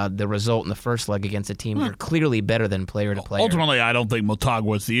the result in the first leg against a team that are clearly better than player to player. Ultimately, I don't think Motagua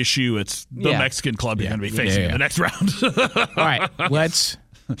was the issue. It's the Mexican club you're going to be facing in the next round. All right, let's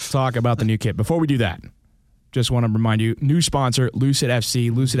talk about the new kit. Before we do that, just want to remind you, new sponsor, Lucid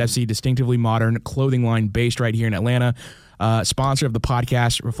FC. Lucid FC, distinctively modern clothing line based right here in Atlanta. Sponsor of the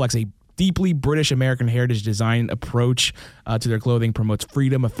podcast, reflects a deeply British-American heritage design approach to their clothing, promotes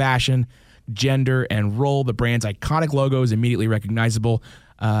freedom of fashion, gender, and role. The brand's iconic logo is immediately recognizable.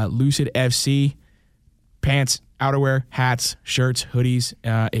 Lucid FC, pants, outerwear, hats, shirts, hoodies.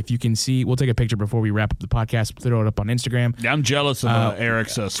 If you can see, we'll take a picture before we wrap up the podcast, throw it up on Instagram. Yeah, I'm jealous of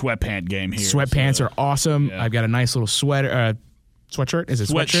Eric's sweatpant game here. Sweatpants are awesome. Yeah. I've got a nice little sweater. Sweatshirt? Is it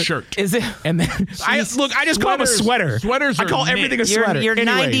sweatshirt? Is it? And then I just call them a sweater. Sweaters I call everything a sweater. You're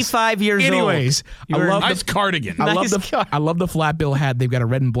 95 years old. Anyways, I love nice cardigan. I love the flat bill hat. They've got a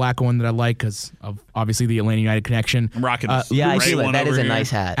red and black one that I like because of obviously the Atlanta United connection. I'm rocking I see that. That is a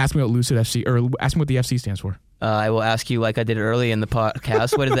nice hat. Ask me what Lucid FC, or ask me what the FC stands for. I will ask you like I did early in the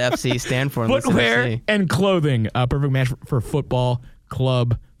podcast. What does the FC stand for? Footwear and clothing. Perfect match for football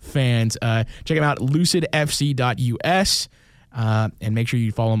club fans. Check them out, lucidfc.us. And make sure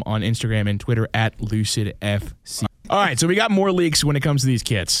you follow them on Instagram and Twitter at LucidFC. All right, so we got more leaks when it comes to these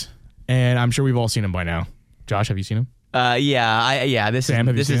kits, and I'm sure we've all seen them by now. Josh, have you seen them?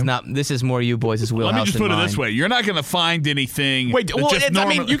 This is more you boys' wheelhouse. Let me just put it this way: you're not going to find anything. Wait,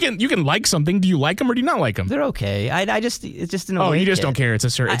 you can like something. Do you like them or do you not like them? They're okay. It's just an away. Oh, you just kit. don't care. It's a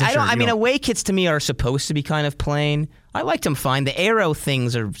shirt. Away kits to me are supposed to be kind of plain. I liked them fine. The arrow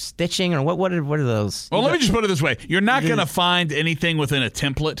things are stitching, or what are those? Well, let me just put it this way: you're not going to find anything within a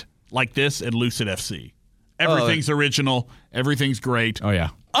template like this at Lucid FC. Everything's original. Everything's great. Oh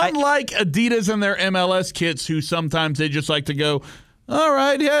yeah. Unlike Adidas and their MLS kits, who sometimes they just like to go, all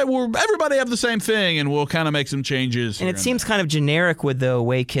right, everybody have the same thing, and we'll kind of make some changes. And it seems kind of generic with the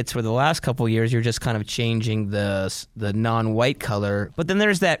away kits for the last couple of years. You're just kind of changing the non-white color. But then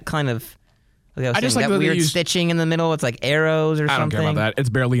there's that kind of... I just like that weird stitching in the middle. It's like arrows or something. I don't care about that. It's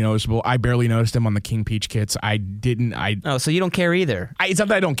barely noticeable. I barely noticed them on the King Peach kits. Oh, so you don't care either? It's not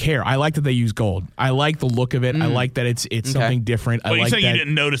that I don't care. I like that they use gold. I like the look of it. I like that it's something different. Well, you say you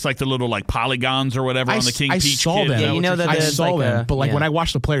didn't notice like the little polygons or whatever on the King Peach saw kit? them. Yeah, you know that I saw them. But when I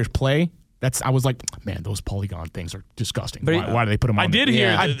watch the players play, I was like, man, those polygon things are disgusting. Why do they put them on? I did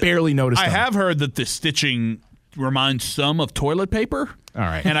hear. I barely noticed. I have heard that the stitching reminds some of toilet paper. All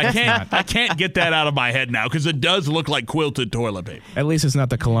right, and I can't get that out of my head now because it does look like quilted toilet paper. At least it's not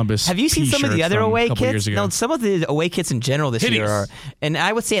the Columbus. Have you seen some of the other away kits? No, some of the away kits in general this year are, and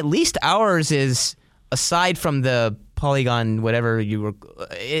I would say at least ours is, aside from the polygon, whatever you were,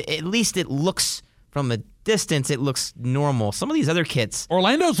 at least it looks from a distance, it looks normal. Some of these other kits,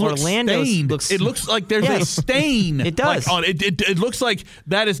 Orlando's stained. It looks like there's a stain. It does. It looks like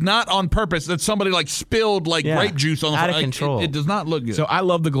that is not on purpose. That somebody spilled grape juice on the out of control. It does not look good. So I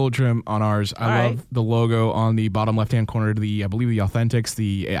love the gold trim on ours. I love the logo on the bottom left hand corner. I believe the Authentics.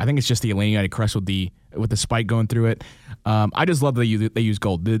 I think it's just the Atlanta United crest with the spike going through it. I just love that they use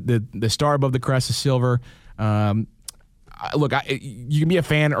gold. The star above the crest is silver. Look, you can be a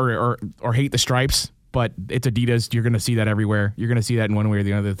fan or hate the stripes, but it's Adidas. You're going to see that everywhere. You're going to see that in one way or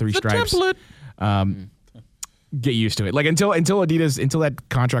the other. The three stripes. Template. Get used to it. Until Adidas, until that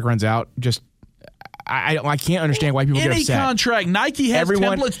contract runs out, just I can't understand why people get upset. Any contract, Nike has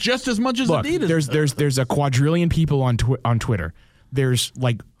templates just as much as Adidas. There's a quadrillion people on Twitter. There's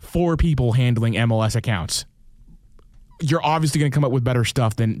 4 people handling MLS accounts. You're obviously going to come up with better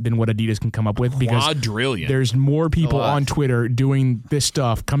stuff than what Adidas can come up with because quadrillion. There's more people on Twitter doing this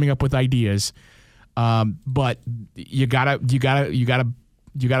stuff, coming up with ideas. But you gotta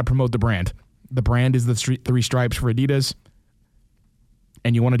promote the brand. The brand is the three stripes for Adidas,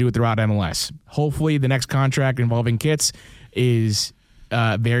 and you want to do it throughout MLS. Hopefully, the next contract involving kits is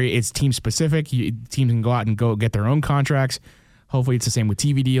it's team specific. Teams can go out and go get their own contracts. Hopefully, it's the same with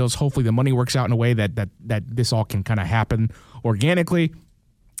TV deals. Hopefully, the money works out in a way that this all can kind of happen organically.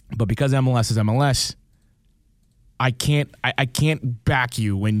 But because MLS is MLS, I can't back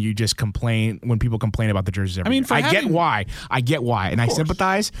you when you just complain, when people complain about the jerseys every year. I get why, and I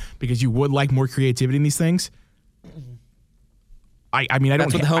sympathize because you would like more creativity in these things. I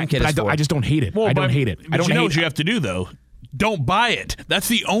just don't hate it. I don't hate it. But you know what you have to do though. Don't buy it. That's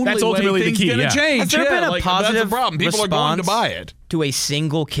the only That's ultimately way things the key, going to change. Has there been a positive that's the problem. People are going to buy it. To a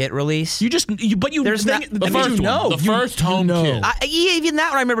single kit release? There's not the first one. The first home kit. Even that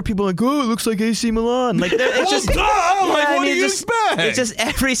one, I remember people like, oh, it looks like AC Milan. It's just, what do you expect? It's just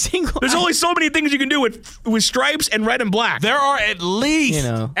every single. There's only so many things you can do with stripes and red and black. There are at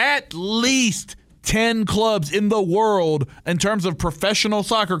least 10 clubs in the world in terms of professional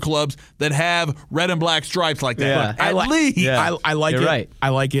soccer clubs that have red and black stripes like that. Yeah. I like You're it. right. I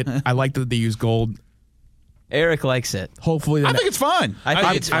like it. I like that they use gold. Eric likes it. Hopefully, I think it's fine. I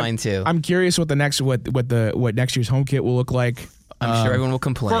think it's fine too. I'm curious what next year's home kit will look like. I'm sure everyone will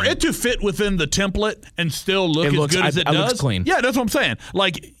complain. For it to fit within the template and still look as good as it does. It looks clean. Yeah, that's what I'm saying.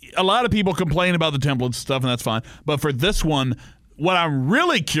 A lot of people complain about the template stuff, and that's fine. But for this one, what I'm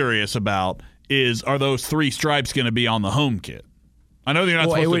really curious about is, are those 3 stripes going to be on the home kit? I know they're not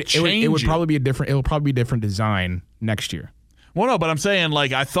supposed to change it. Would probably be a different design next year. Well, no, but I'm saying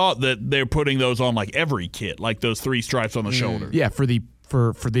I thought that they're putting those on those 3 stripes on the shoulder. Yeah, for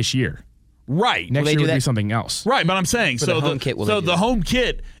this year. Right. Next year would be something else. Right, but I'm saying the home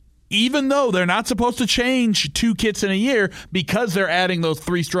kit, even though they're not supposed to change 2 kits in a year because they're adding those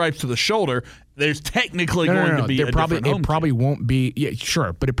 3 stripes to the shoulder, there's technically going to be a different home kit. Won't be. Yeah,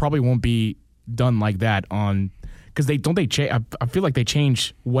 sure, but it probably won't be done like that on because they change. I feel like they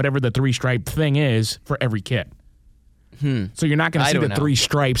change whatever the 3 stripe thing is for every kit. So you're not going to see the 3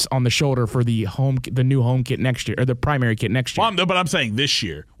 stripes on the shoulder for the new home kit next year or the primary kit next year. Well, but I'm saying this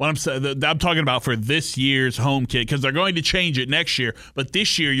year. I'm talking about for this year's home kit because they're going to change it next year. But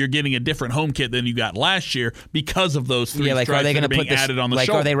this year you're getting a different home kit than you got last year because of those 3 stripes are they that are being added on the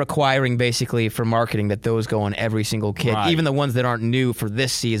shoulder. Are they requiring basically for marketing that those go on every single kit, even the ones that aren't new for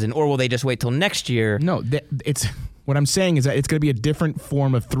this season, or will they just wait till next year? No, it's what I'm saying is that it's going to be a different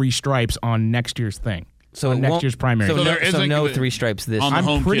form of 3 stripes on next year's thing. So next year's primary. So no 3 stripes this year.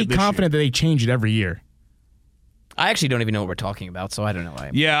 I'm pretty confident that they change it every year. I actually don't even know what we're talking about, so I don't know.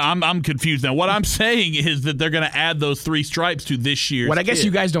 Yeah, I'm confused now. What I'm saying is that they're going to add those 3 stripes to this year's What I guess kit.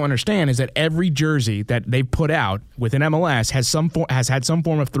 you guys don't understand is that every jersey that they've put out within MLS has had some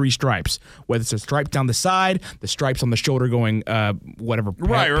form of 3 stripes, whether it's a stripe down the side, the stripes on the shoulder going parallel to the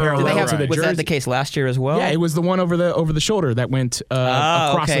jersey. Was that the case last year as well? Yeah, it was the one over the shoulder that went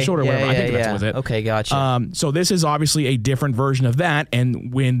across the shoulder. I think that was it. Okay, gotcha. So this is obviously a different version of that,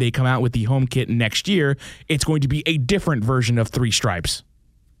 and when they come out with the home kit next year, it's going to be a different version of 3 stripes.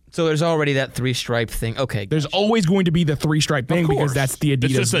 So there's already that 3 stripe thing. Okay. There's always going to be the 3 stripe thing because that's the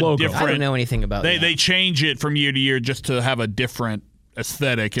Adidas logo. I don't know anything about that. They change it from year to year just to have a different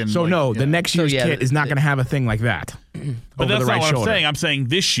aesthetic. And so the next year's kit is not going to have a thing like that. But that's not what I'm saying. I'm saying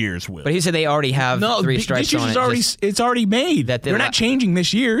this year's will. But he said they already have 3 stripes on it. It's already made. They're not changing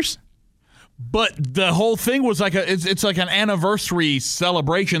this year's. But the whole thing was like it's like an anniversary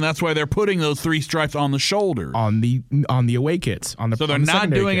celebration. That's why they're putting those 3 stripes on the shoulder on the away kits. So they're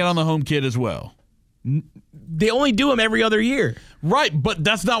not doing it on the home kit as well. They only do them every other year. Right, but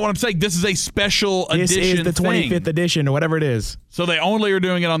that's not what I'm saying. This is a special edition. This is the 25th edition or whatever it is. So they only are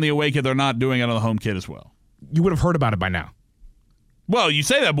doing it on the away kit. They're not doing it on the home kit as well. You would have heard about it by now. Well, you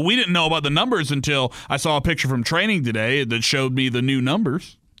say that, but we didn't know about the numbers until I saw a picture from training today that showed me the new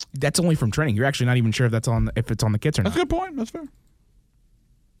numbers. That's only from training. You're actually not even sure if it's on the kits or not. That's a good point. That's fair.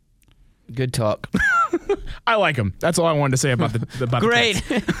 Good talk. I like him. That's all I wanted to say about the Great.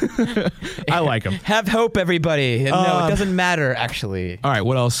 The I like him. Have hope, everybody. No, it doesn't matter, actually. All right,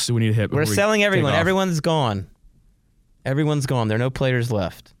 what else do we need to hit? We're selling everyone. Everyone's gone. Everyone's gone. There are no players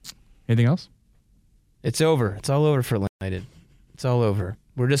left. Anything else? It's over. It's all over for United. It's all over.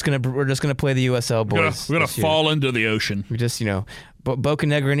 We're just gonna play the USL boys. We're gonna fall into the ocean. We just Boca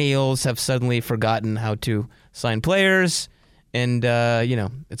Negra and Eels have suddenly forgotten how to sign players, and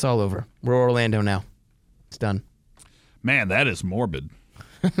it's all over. We're Orlando now. It's done. Man, that is morbid.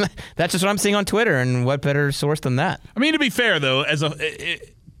 That's just what I'm seeing on Twitter, and what better source than that? I mean, to be fair though,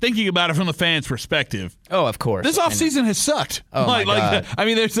 thinking about it from the fans' perspective. Oh, of course. This offseason has sucked. Oh, my God. I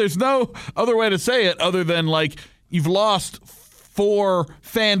mean, there's no other way to say it other than you've lost 4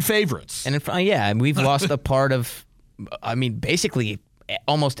 fan favorites. And we've lost a part of, basically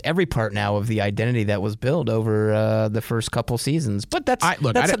almost every part now of the identity that was built over the first couple seasons. But that's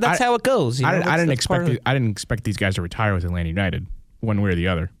how it goes. I didn't expect these guys to retire with Atlanta United one way or the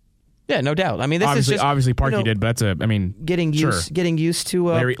other. Yeah, no doubt. I mean, obviously Parkey did, but that's getting used to.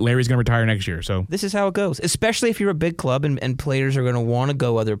 Larry's going to retire next year, so this is how it goes. Especially if you're a big club and players are going to want to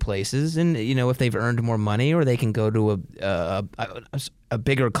go other places, and if they've earned more money or they can go to a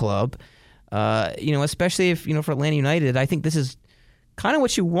bigger club. Especially if for Atlanta United, I think this is kind of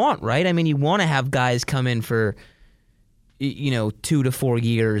what you want, right? I mean, you want to have guys come in for 2 to 4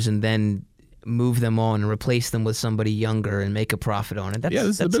 years and then move them on and replace them with somebody younger and make a profit on it.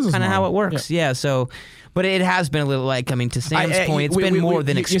 That's kind of how it works. Yeah. So, but it has been a little to Sam's point, it's been more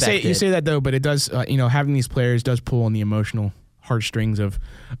than expected. You say that though, but it does. Having these players does pull on the emotional heartstrings of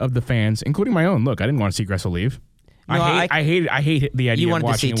the fans, including my own. Look, I didn't want to see Gressel leave. No, I hate the idea. You wanted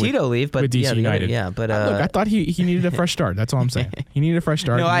of to see Tito leave, but with DC United. But look, I thought he needed a fresh start. That's all I'm saying. He needed a fresh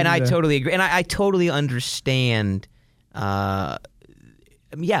start. No, and I totally agree, and I totally understand.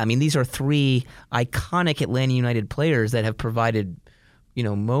 These are 3 iconic Atlanta United players that have provided,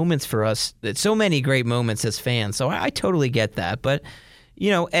 moments for us. So many great moments as fans. So I totally get that. But,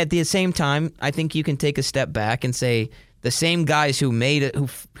 at the same time, I think you can take a step back and say the same guys who made it,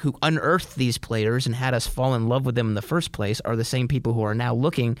 who unearthed these players and had us fall in love with them in the first place, are the same people who are now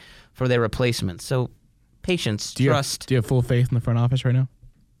looking for their replacements. So patience, trust. Do you have full faith in the front office right now?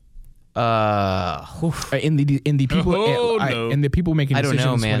 In the people in the people making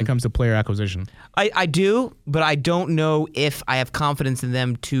decisions when it comes to player acquisition. I do, but I don't know if I have confidence in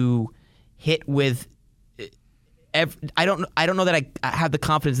them to hit with. I don't know that I have the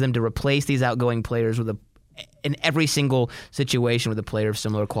confidence in them to replace these outgoing players in every single situation with a player of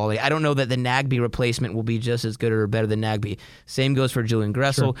similar quality. I don't know that the Nagbe replacement will be just as good or better than Nagbe. Same goes for Julian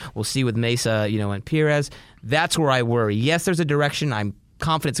Gressel. Sure. We'll see with Mesa, and Perez. That's where I worry. Yes, there's a direction. I'm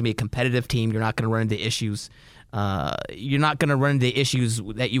confident it's going to be a competitive team. You're not going to run into issues. You're not going to run into issues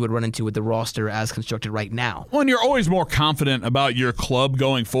that you would run into with the roster as constructed right now. Well, and you're always more confident about your club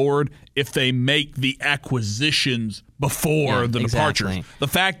going forward if they make the acquisitions before the departures. The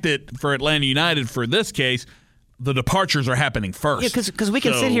fact that for Atlanta United, for this case, the departures are happening first. Yeah, because we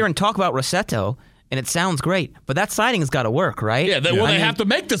can sit here and talk about Rossetto, and it sounds great, but that signing has got to work, right? Yeah, they have to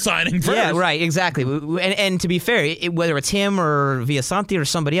make the signing first. Yeah, right, exactly. And to be fair, whether it's him or Villasanti or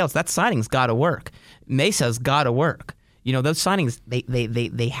somebody else, that signing's got to work. Mesa's got to work. Those signings,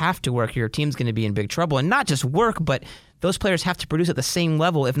 they have to work. Your team's going to be in big trouble. And not just work, but those players have to produce at the same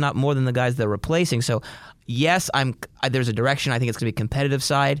level, if not more than the guys they're replacing. So, yes, there's a direction. I think it's going to be a competitive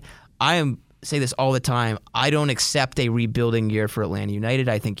side. Say this all the time. I don't accept a rebuilding year for Atlanta United.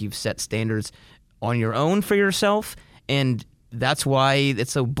 I think you've set standards on your own for yourself, and that's why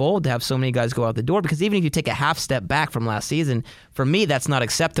it's so bold to have so many guys go out the door, because even if you take a half step back from last season, for me, that's not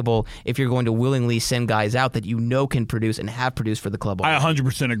acceptable if you're going to willingly send guys out that can produce and have produced for the club already. I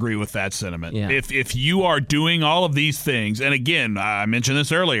 100% agree with that sentiment. Yeah. If you are doing all of these things, and again, I mentioned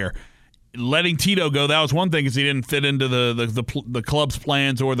this earlier, letting Tito go, that was one thing because he didn't fit into the club's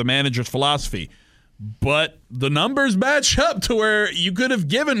plans or the manager's philosophy. But the numbers match up to where you could have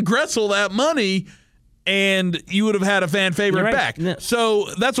given Gressel that money and you would have had a fan favorite right. back. No. So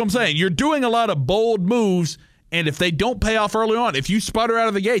that's what I'm saying. You're doing a lot of bold moves, and if they don't pay off early on, if you sputter out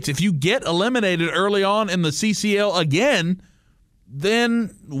of the gates, if you get eliminated early on in the CCL again,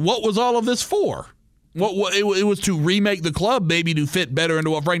 then what was all of this for? It was to remake the club, maybe to fit better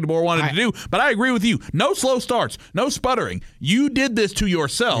into what Frank DeBoer wanted to do. But I agree with you. No slow starts, no sputtering. You did this to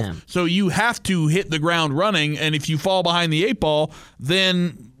yourself, so you have to hit the ground running. And if you fall behind the 8 ball,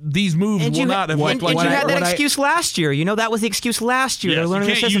 then these moves will not have looked like you had that excuse last year. You know, that was the excuse last year. Yes, They're learning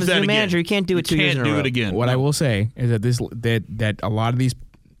the system as a new manager. You can't do it 2 years in a row. You can't do it again. What I will say is that a lot of these,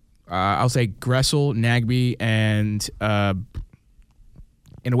 I'll say Gressel, Nagbe, and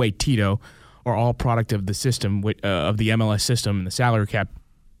in a way Tito, are all product of the system, of the MLS system and the salary cap.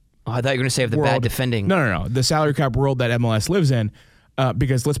 Oh, I thought you were going to say of the bad defending. No. The salary cap world that MLS lives in,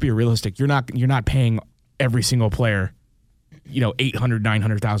 because let's be realistic, you're not paying every single player, $800,000,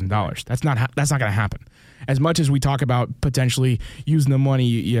 $900,000. That's not going to happen. As much as we talk about potentially using the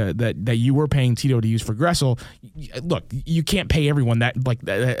money that you were paying Tito to use for Gressel, look, you can't pay everyone that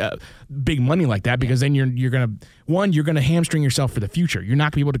big money like that, because then you're gonna hamstring yourself for the future. You're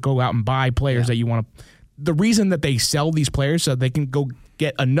not gonna be able to go out and buy players that you want to. The reason that they sell these players so they can go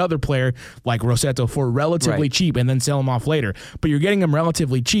get another player like Rossetto for relatively cheap and then sell him off later, but you're getting him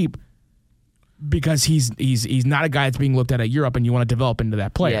relatively cheap because he's not a guy that's being looked at Europe, and you want to develop into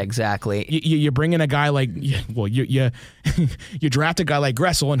that player. Yeah, exactly. You bring in a guy like, you draft a guy like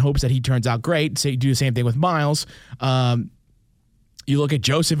Gressel in hopes that he turns out great. Say you do the same thing with Miles. You look at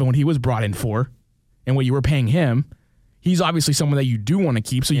Joseph and what he was brought in for, and what you were paying him. He's obviously someone that you do want to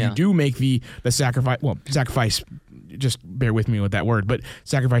keep, so you do make the sacrifice. Well, sacrifice. Just bear with me with that word, but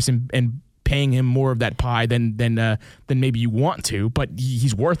sacrifice and paying him more of that pie than maybe you want to, but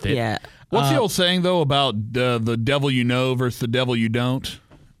he's worth it. Yeah. What's the old saying, though, about the devil you know versus the devil you don't?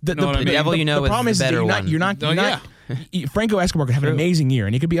 The devil you know is the better one. You're not Franco Escobar could have an amazing year,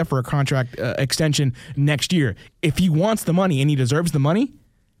 and he could be up for a contract extension next year. If he wants the money and he deserves the money,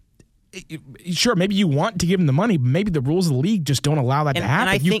 sure, maybe you want to give him the money, but maybe the rules of the league just don't allow that to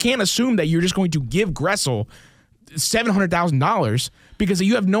happen. You can't assume that you're just going to give Gressel $700,000 because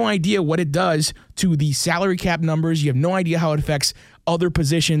you have no idea what it does to the salary cap numbers. You have no idea how it affects other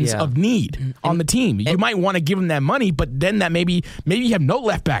positions of need on the team. You might want to give him that money, but then that maybe you have no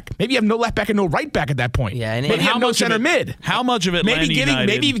left back. Maybe you have no left back and no right back at that point. Yeah, and maybe you have no center mid. How much of it?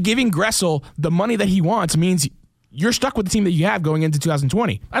 Maybe giving Gressel the money that he wants means you're stuck with the team that you have going into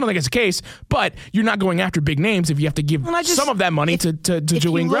 2020. I don't think it's the case, but you're not going after big names if you have to give some of that money to Julian Gressel.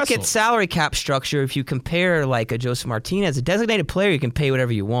 If you look at salary cap structure, if you compare like a Joseph Martinez, a designated player, you can pay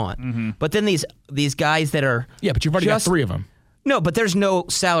whatever you want. Mm-hmm. But then these guys that are... Yeah, but you've already got 3 of them. No, but there's no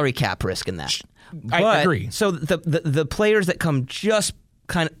salary cap risk in that. I agree. So the players that come just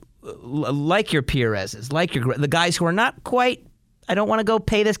kind of like your Perez's, like the guys who are not quite... I don't want to go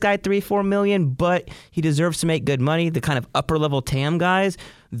pay this guy $3-4 million, but he deserves to make good money. The kind of upper level TAM guys,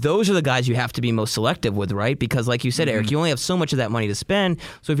 those are the guys you have to be most selective with, right? Because like you said, Eric, you only have so much of that money to spend.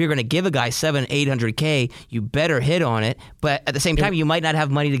 So if you're going to give a guy $700,000-800K, you better hit on it. But at the same time, you might not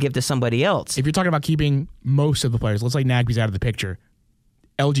have money to give to somebody else. If you're talking about keeping most of the players, let's say Nagbe's out of the picture.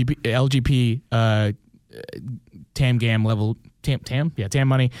 LGP TAM GAM level TAM? Yeah, TAM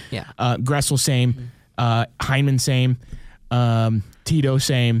money. Yeah. Gressel same. Hyman same. Tito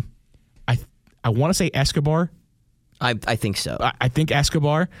same. I want to say Escobar. I think so. I think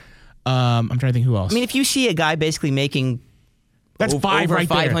Escobar. I'm trying to think who else. I mean, if you see a guy basically making that's over 5 right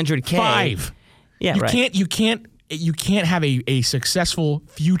there. $500K. 5. Yeah, you can't have a successful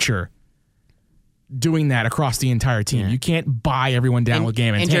future doing that across the entire team. You can't buy everyone down with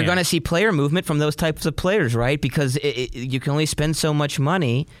game and you're going to see player movement from those types of players, right? Because you can only spend so much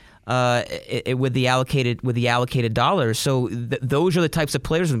money with the allocated dollars. So those are the types of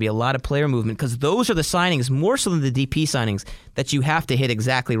players. There's going to be a lot of player movement because those are the signings, more so than the DP signings, that you have to hit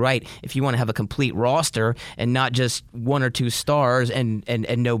exactly right if you want to have a complete roster and not just 1 or 2 stars and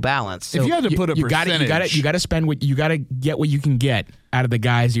no balance. So if you had to put a percentage, you got to spend what you got to get what you can get out of the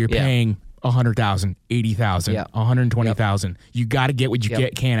guys you're paying. 100,000, 80,000, 120,000. You got to get what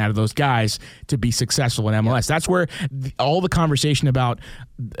you can out of those guys to be successful in MLS. That's where all the conversation about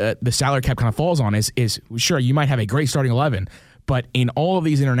the salary cap kind of falls on is sure, you might have a great starting 11, but in all of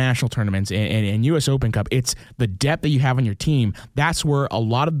these international tournaments and U.S. Open Cup, it's the depth that you have on your team. That's where a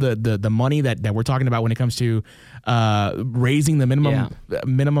lot of the money that we're talking about when it comes to raising the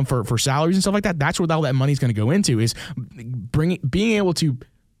minimum for salaries and stuff like that, that's where all that money is going to go into, is being able to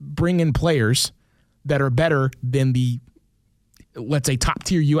bring in players that are better than the let's say,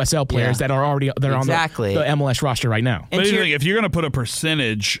 top-tier USL players that are already on the MLS roster right now. But if you're going to put a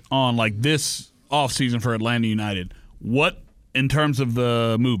percentage on like this offseason for Atlanta United, what, in terms of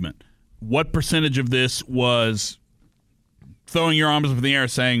the movement, what percentage of this was throwing your arms up in the air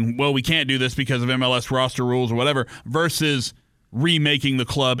saying, well, we can't do this because of MLS roster rules or whatever, versus remaking the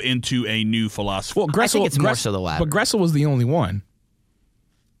club into a new philosophy? Well, I think it's more so the latter. But Gressel was the only one.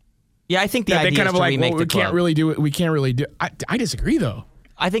 Yeah, I think the idea is to remake the club. We can't really do it. I disagree, though.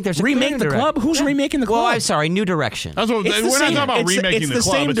 I think there's a remake the club. Who's remaking the club? Well, I'm sorry, new direction. That's what, we're not talking about remaking the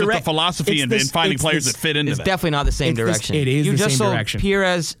club. It's just the philosophy and finding players that fit into that. It's definitely not the same direction. It is the same direction. You just sold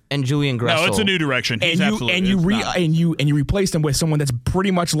Pires and Julian Gressel. No, it's a new direction. And you replaced him with someone that's pretty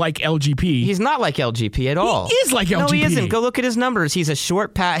much like LGP. He's not like LGP at all. He is like LGP. No, he isn't. Go look at his numbers. He's a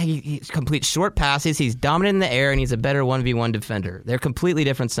short pass. He completes short passes. He's dominant in the air, and he's a better 1v1 defender. They're completely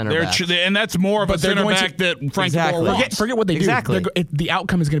different center backs. And that's more of a center back that Frank de Boer wants. Forget what they do. Exactly. The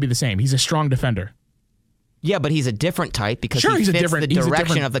outcome is going to be the same. He's a strong defender. Yeah, but he's a different type because he fits the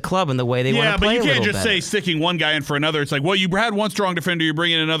direction of the club and the way they want to play. Yeah, but you can't just better. say sticking one guy in for another. It's like, well, you had one strong defender, you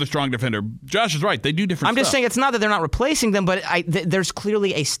bring in another strong defender. Josh is right. They do different stuff. I'm just saying it's not that they're not replacing them, but there's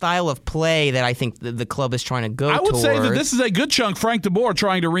clearly a style of play that I think the club is trying to go towards. I would say that this is a good chunk Frank de Boer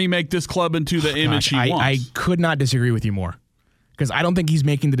trying to remake this club into the image he wants. I could not disagree with you more. Because I don't think he's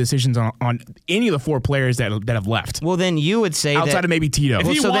making the decisions on any of the four players that have left. Well, then you would say outside of maybe Tito. If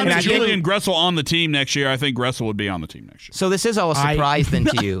he wanted Julian Gressel on the team next year, I think Gressel would be on the team next year. So this is all a surprise then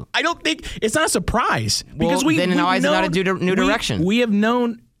to you? I don't think it's not a surprise because why is it not a new direction? We have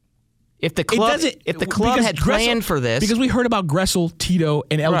known if the club had planned for this because we heard about Gressel, Tito,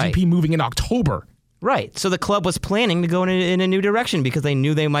 and LGP moving in October. Right. So the club was planning to go in a new direction because they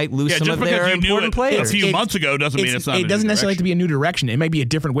knew they might lose some of their important players. A few months ago doesn't mean it's not. It doesn't necessarily have to be a new direction. It might be a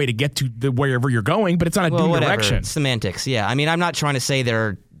different way to get to wherever you're going, but it's not a new direction. Semantics. Yeah. I mean, I'm not trying to say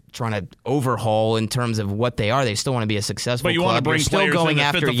they're trying to overhaul in terms of what they are. They still want to be a successful club. But you want to bring still players going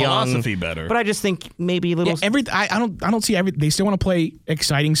that fit after the young philosophy better. But I just think maybe a little. Yeah, I don't see every. They still want to play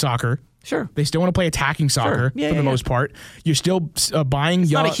exciting soccer. Sure. They still want to play attacking soccer for the most part. You're still buying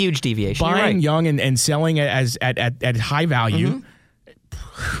young. Not a huge deviation. Buying young and selling it at high value. Mm-hmm.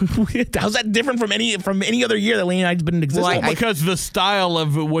 How's that different from any other year that Atlanta United's been in existence? Well, because the style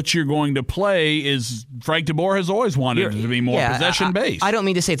of what you're going to play is Frank de Boer has always wanted it to be more possession-based. I don't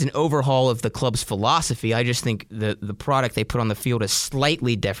mean to say it's an overhaul of the club's philosophy. I just think the product they put on the field is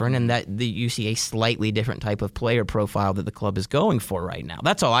slightly different, and that you see a slightly different type of player profile that the club is going for right now.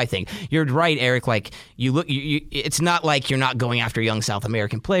 That's all I think. You're right, Eric. Like it's not like you're not going after young South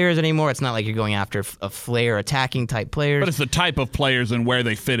American players anymore. It's not like you're going after a flair attacking type players. But it's the type of players and where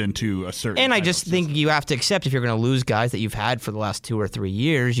they fit into a certain. And I just think you have to accept if you're going to lose guys that you've had for the last 2 or 3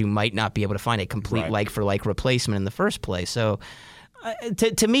 years, you might not be able to find a complete like-for-like replacement in the first place. So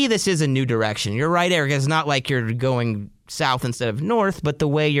to me, this is a new direction. You're right, Eric. It's not like you're going south instead of north, but the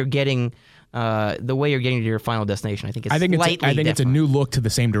way you're getting to your final destination, I think it's slightly different. I think it's a new look to the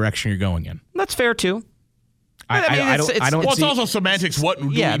same direction you're going in. That's fair too. It's also semantics. What do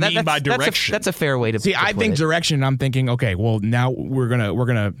we mean by direction? That's a fair way to see. I think direction. I'm thinking, okay, well, now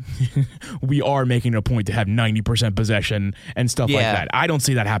we are making a point to have 90% possession and stuff like that. I don't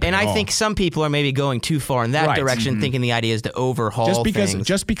see that happening. And I think some people are maybe going too far in that direction, thinking the idea is to overhaul things.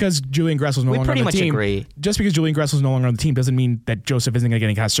 Just because Julian Gressel's no longer on the team, agree. Just because Julian Gressel's no longer on the team doesn't mean that Joseph isn't going to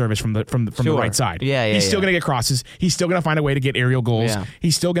get any service from the right side. He's still going to get crosses. He's still going to find a way to get aerial goals. Yeah.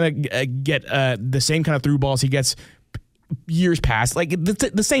 He's still going to get the same kind of through balls he gets years past. Like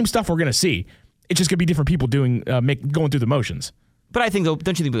the same stuff we're going to see. It's just going to be different people going through the motions. But I think, though,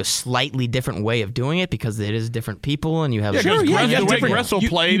 don't you think there's a slightly different way of doing it because it is different people and you have Gressel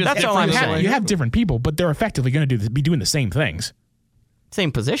played. That's all I'm saying. You have different people, but they're effectively going to be doing the same things.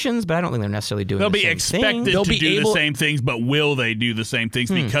 Same positions, but I don't think they're necessarily doing the same things. They'll be expected to do the same things, but will they do the same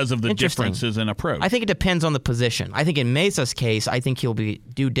things because of the differences in approach? I think it depends on the position. I think in Mesa's case, I think he'll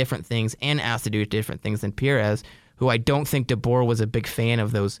do different things and asked to do different things than Pires, who I don't think de Boer was a big fan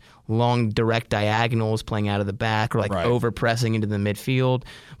of those long direct diagonals playing out of the back or over-pressing into the midfield.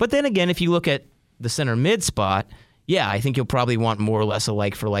 But then again, if you look at the center mid spot, I think you'll probably want more or less a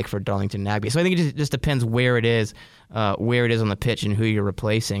like for Darlington Nagbe. So I think it just depends where it is on the pitch and who you're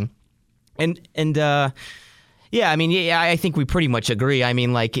replacing. I think we pretty much agree. I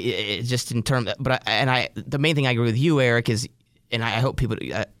mean, like just in terms, the main thing I agree with you, Eric, is, and I hope people.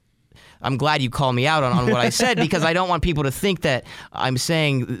 I'm glad you called me out on what I said because I don't want people to think that I'm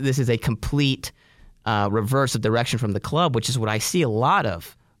saying this is a complete reverse of direction from the club, which is what I see a lot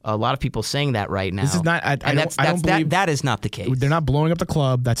of a lot of people saying that right now. This is not. I don't believe that is not the case. They're not blowing up the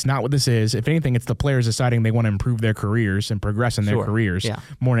club. That's not what this is. If anything, it's the players deciding they want to improve their careers and progress in their careers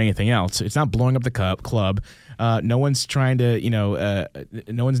more than anything else. It's not blowing up the club. No one's trying to.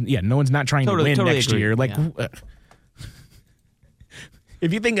 No one's not trying to win next year. Like,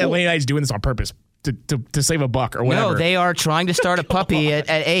 if you think Atlanta United's doing this on purpose to save a buck or whatever. No, they are trying to start a puppy at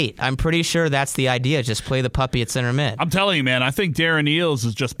 8. I'm pretty sure that's the idea. Just play the puppy at center mid. I'm telling you, man, I think Darren Eales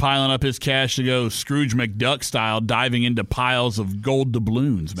is just piling up his cash to go Scrooge McDuck style, diving into piles of gold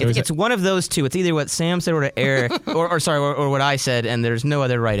doubloons. It's one of those two. It's either what Sam said or Eric, or what I said, and there's no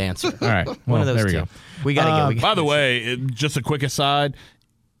other right answer. All right. Well, one of those there we two. go. We got to go. By the way, just a quick aside.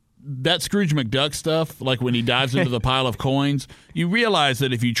 That Scrooge McDuck stuff, like when he dives into the pile of coins, you realize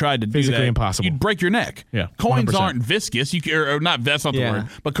that if you tried to do physically that, impossible. You'd break your neck. Yeah, coins 100%. aren't viscous. Or not. That's not the word.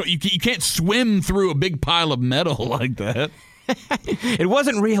 But you can't swim through a big pile of metal like that. It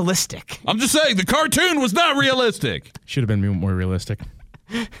wasn't realistic. I'm just saying the cartoon was not realistic. Should have been more realistic.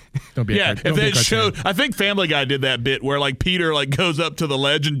 Don't be if they showed, I think Family Guy did that bit where like Peter like goes up to the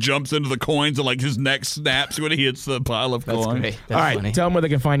ledge and jumps into the coins and like his neck snaps when he hits the pile of coins. Great. That's all right, funny. Tell them where they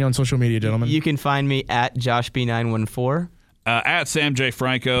can find you on social media, gentlemen. You can find me at JoshB914. At Sam J.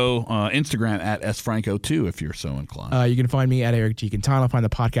 Franco, Instagram at SFranco2 if you're so inclined. You can find me at Eric G. Quintana. Find the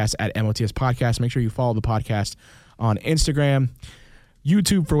podcast at MOTS Podcast. Make sure you follow the podcast on Instagram.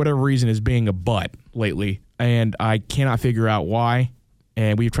 YouTube, for whatever reason, is being a butt lately, and I cannot figure out why.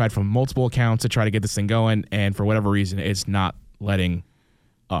 And we've tried from multiple accounts to try to get this thing going, and for whatever reason, it's not letting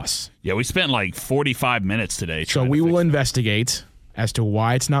us. Yeah, we spent like 45 minutes today. So we will investigate as to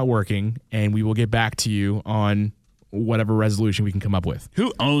why it's not working, and we will get back to you on whatever resolution we can come up with.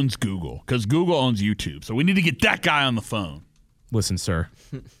 Who owns Google? Because Google owns YouTube, so we need to get that guy on the phone. Listen, sir.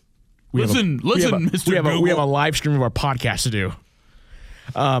 Listen, Mr. Google. We have a live stream of our podcast to do.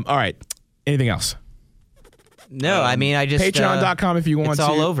 All right. Anything else? No, I mean, I just... Patreon.com if you want to. It's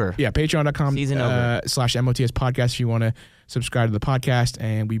all over. Yeah, patreon.com Season over. /MOTS podcast if you want to subscribe to the podcast.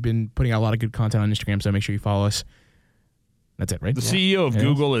 And we've been putting out a lot of good content on Instagram, so make sure you follow us. That's it, right? The CEO of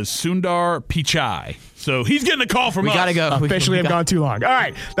Google is Sundar Pichai. So he's getting a call from us. We got to go. Officially, I've gone too long. All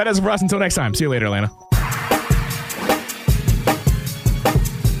right. That is for us. Until next time. See you later, Atlanta.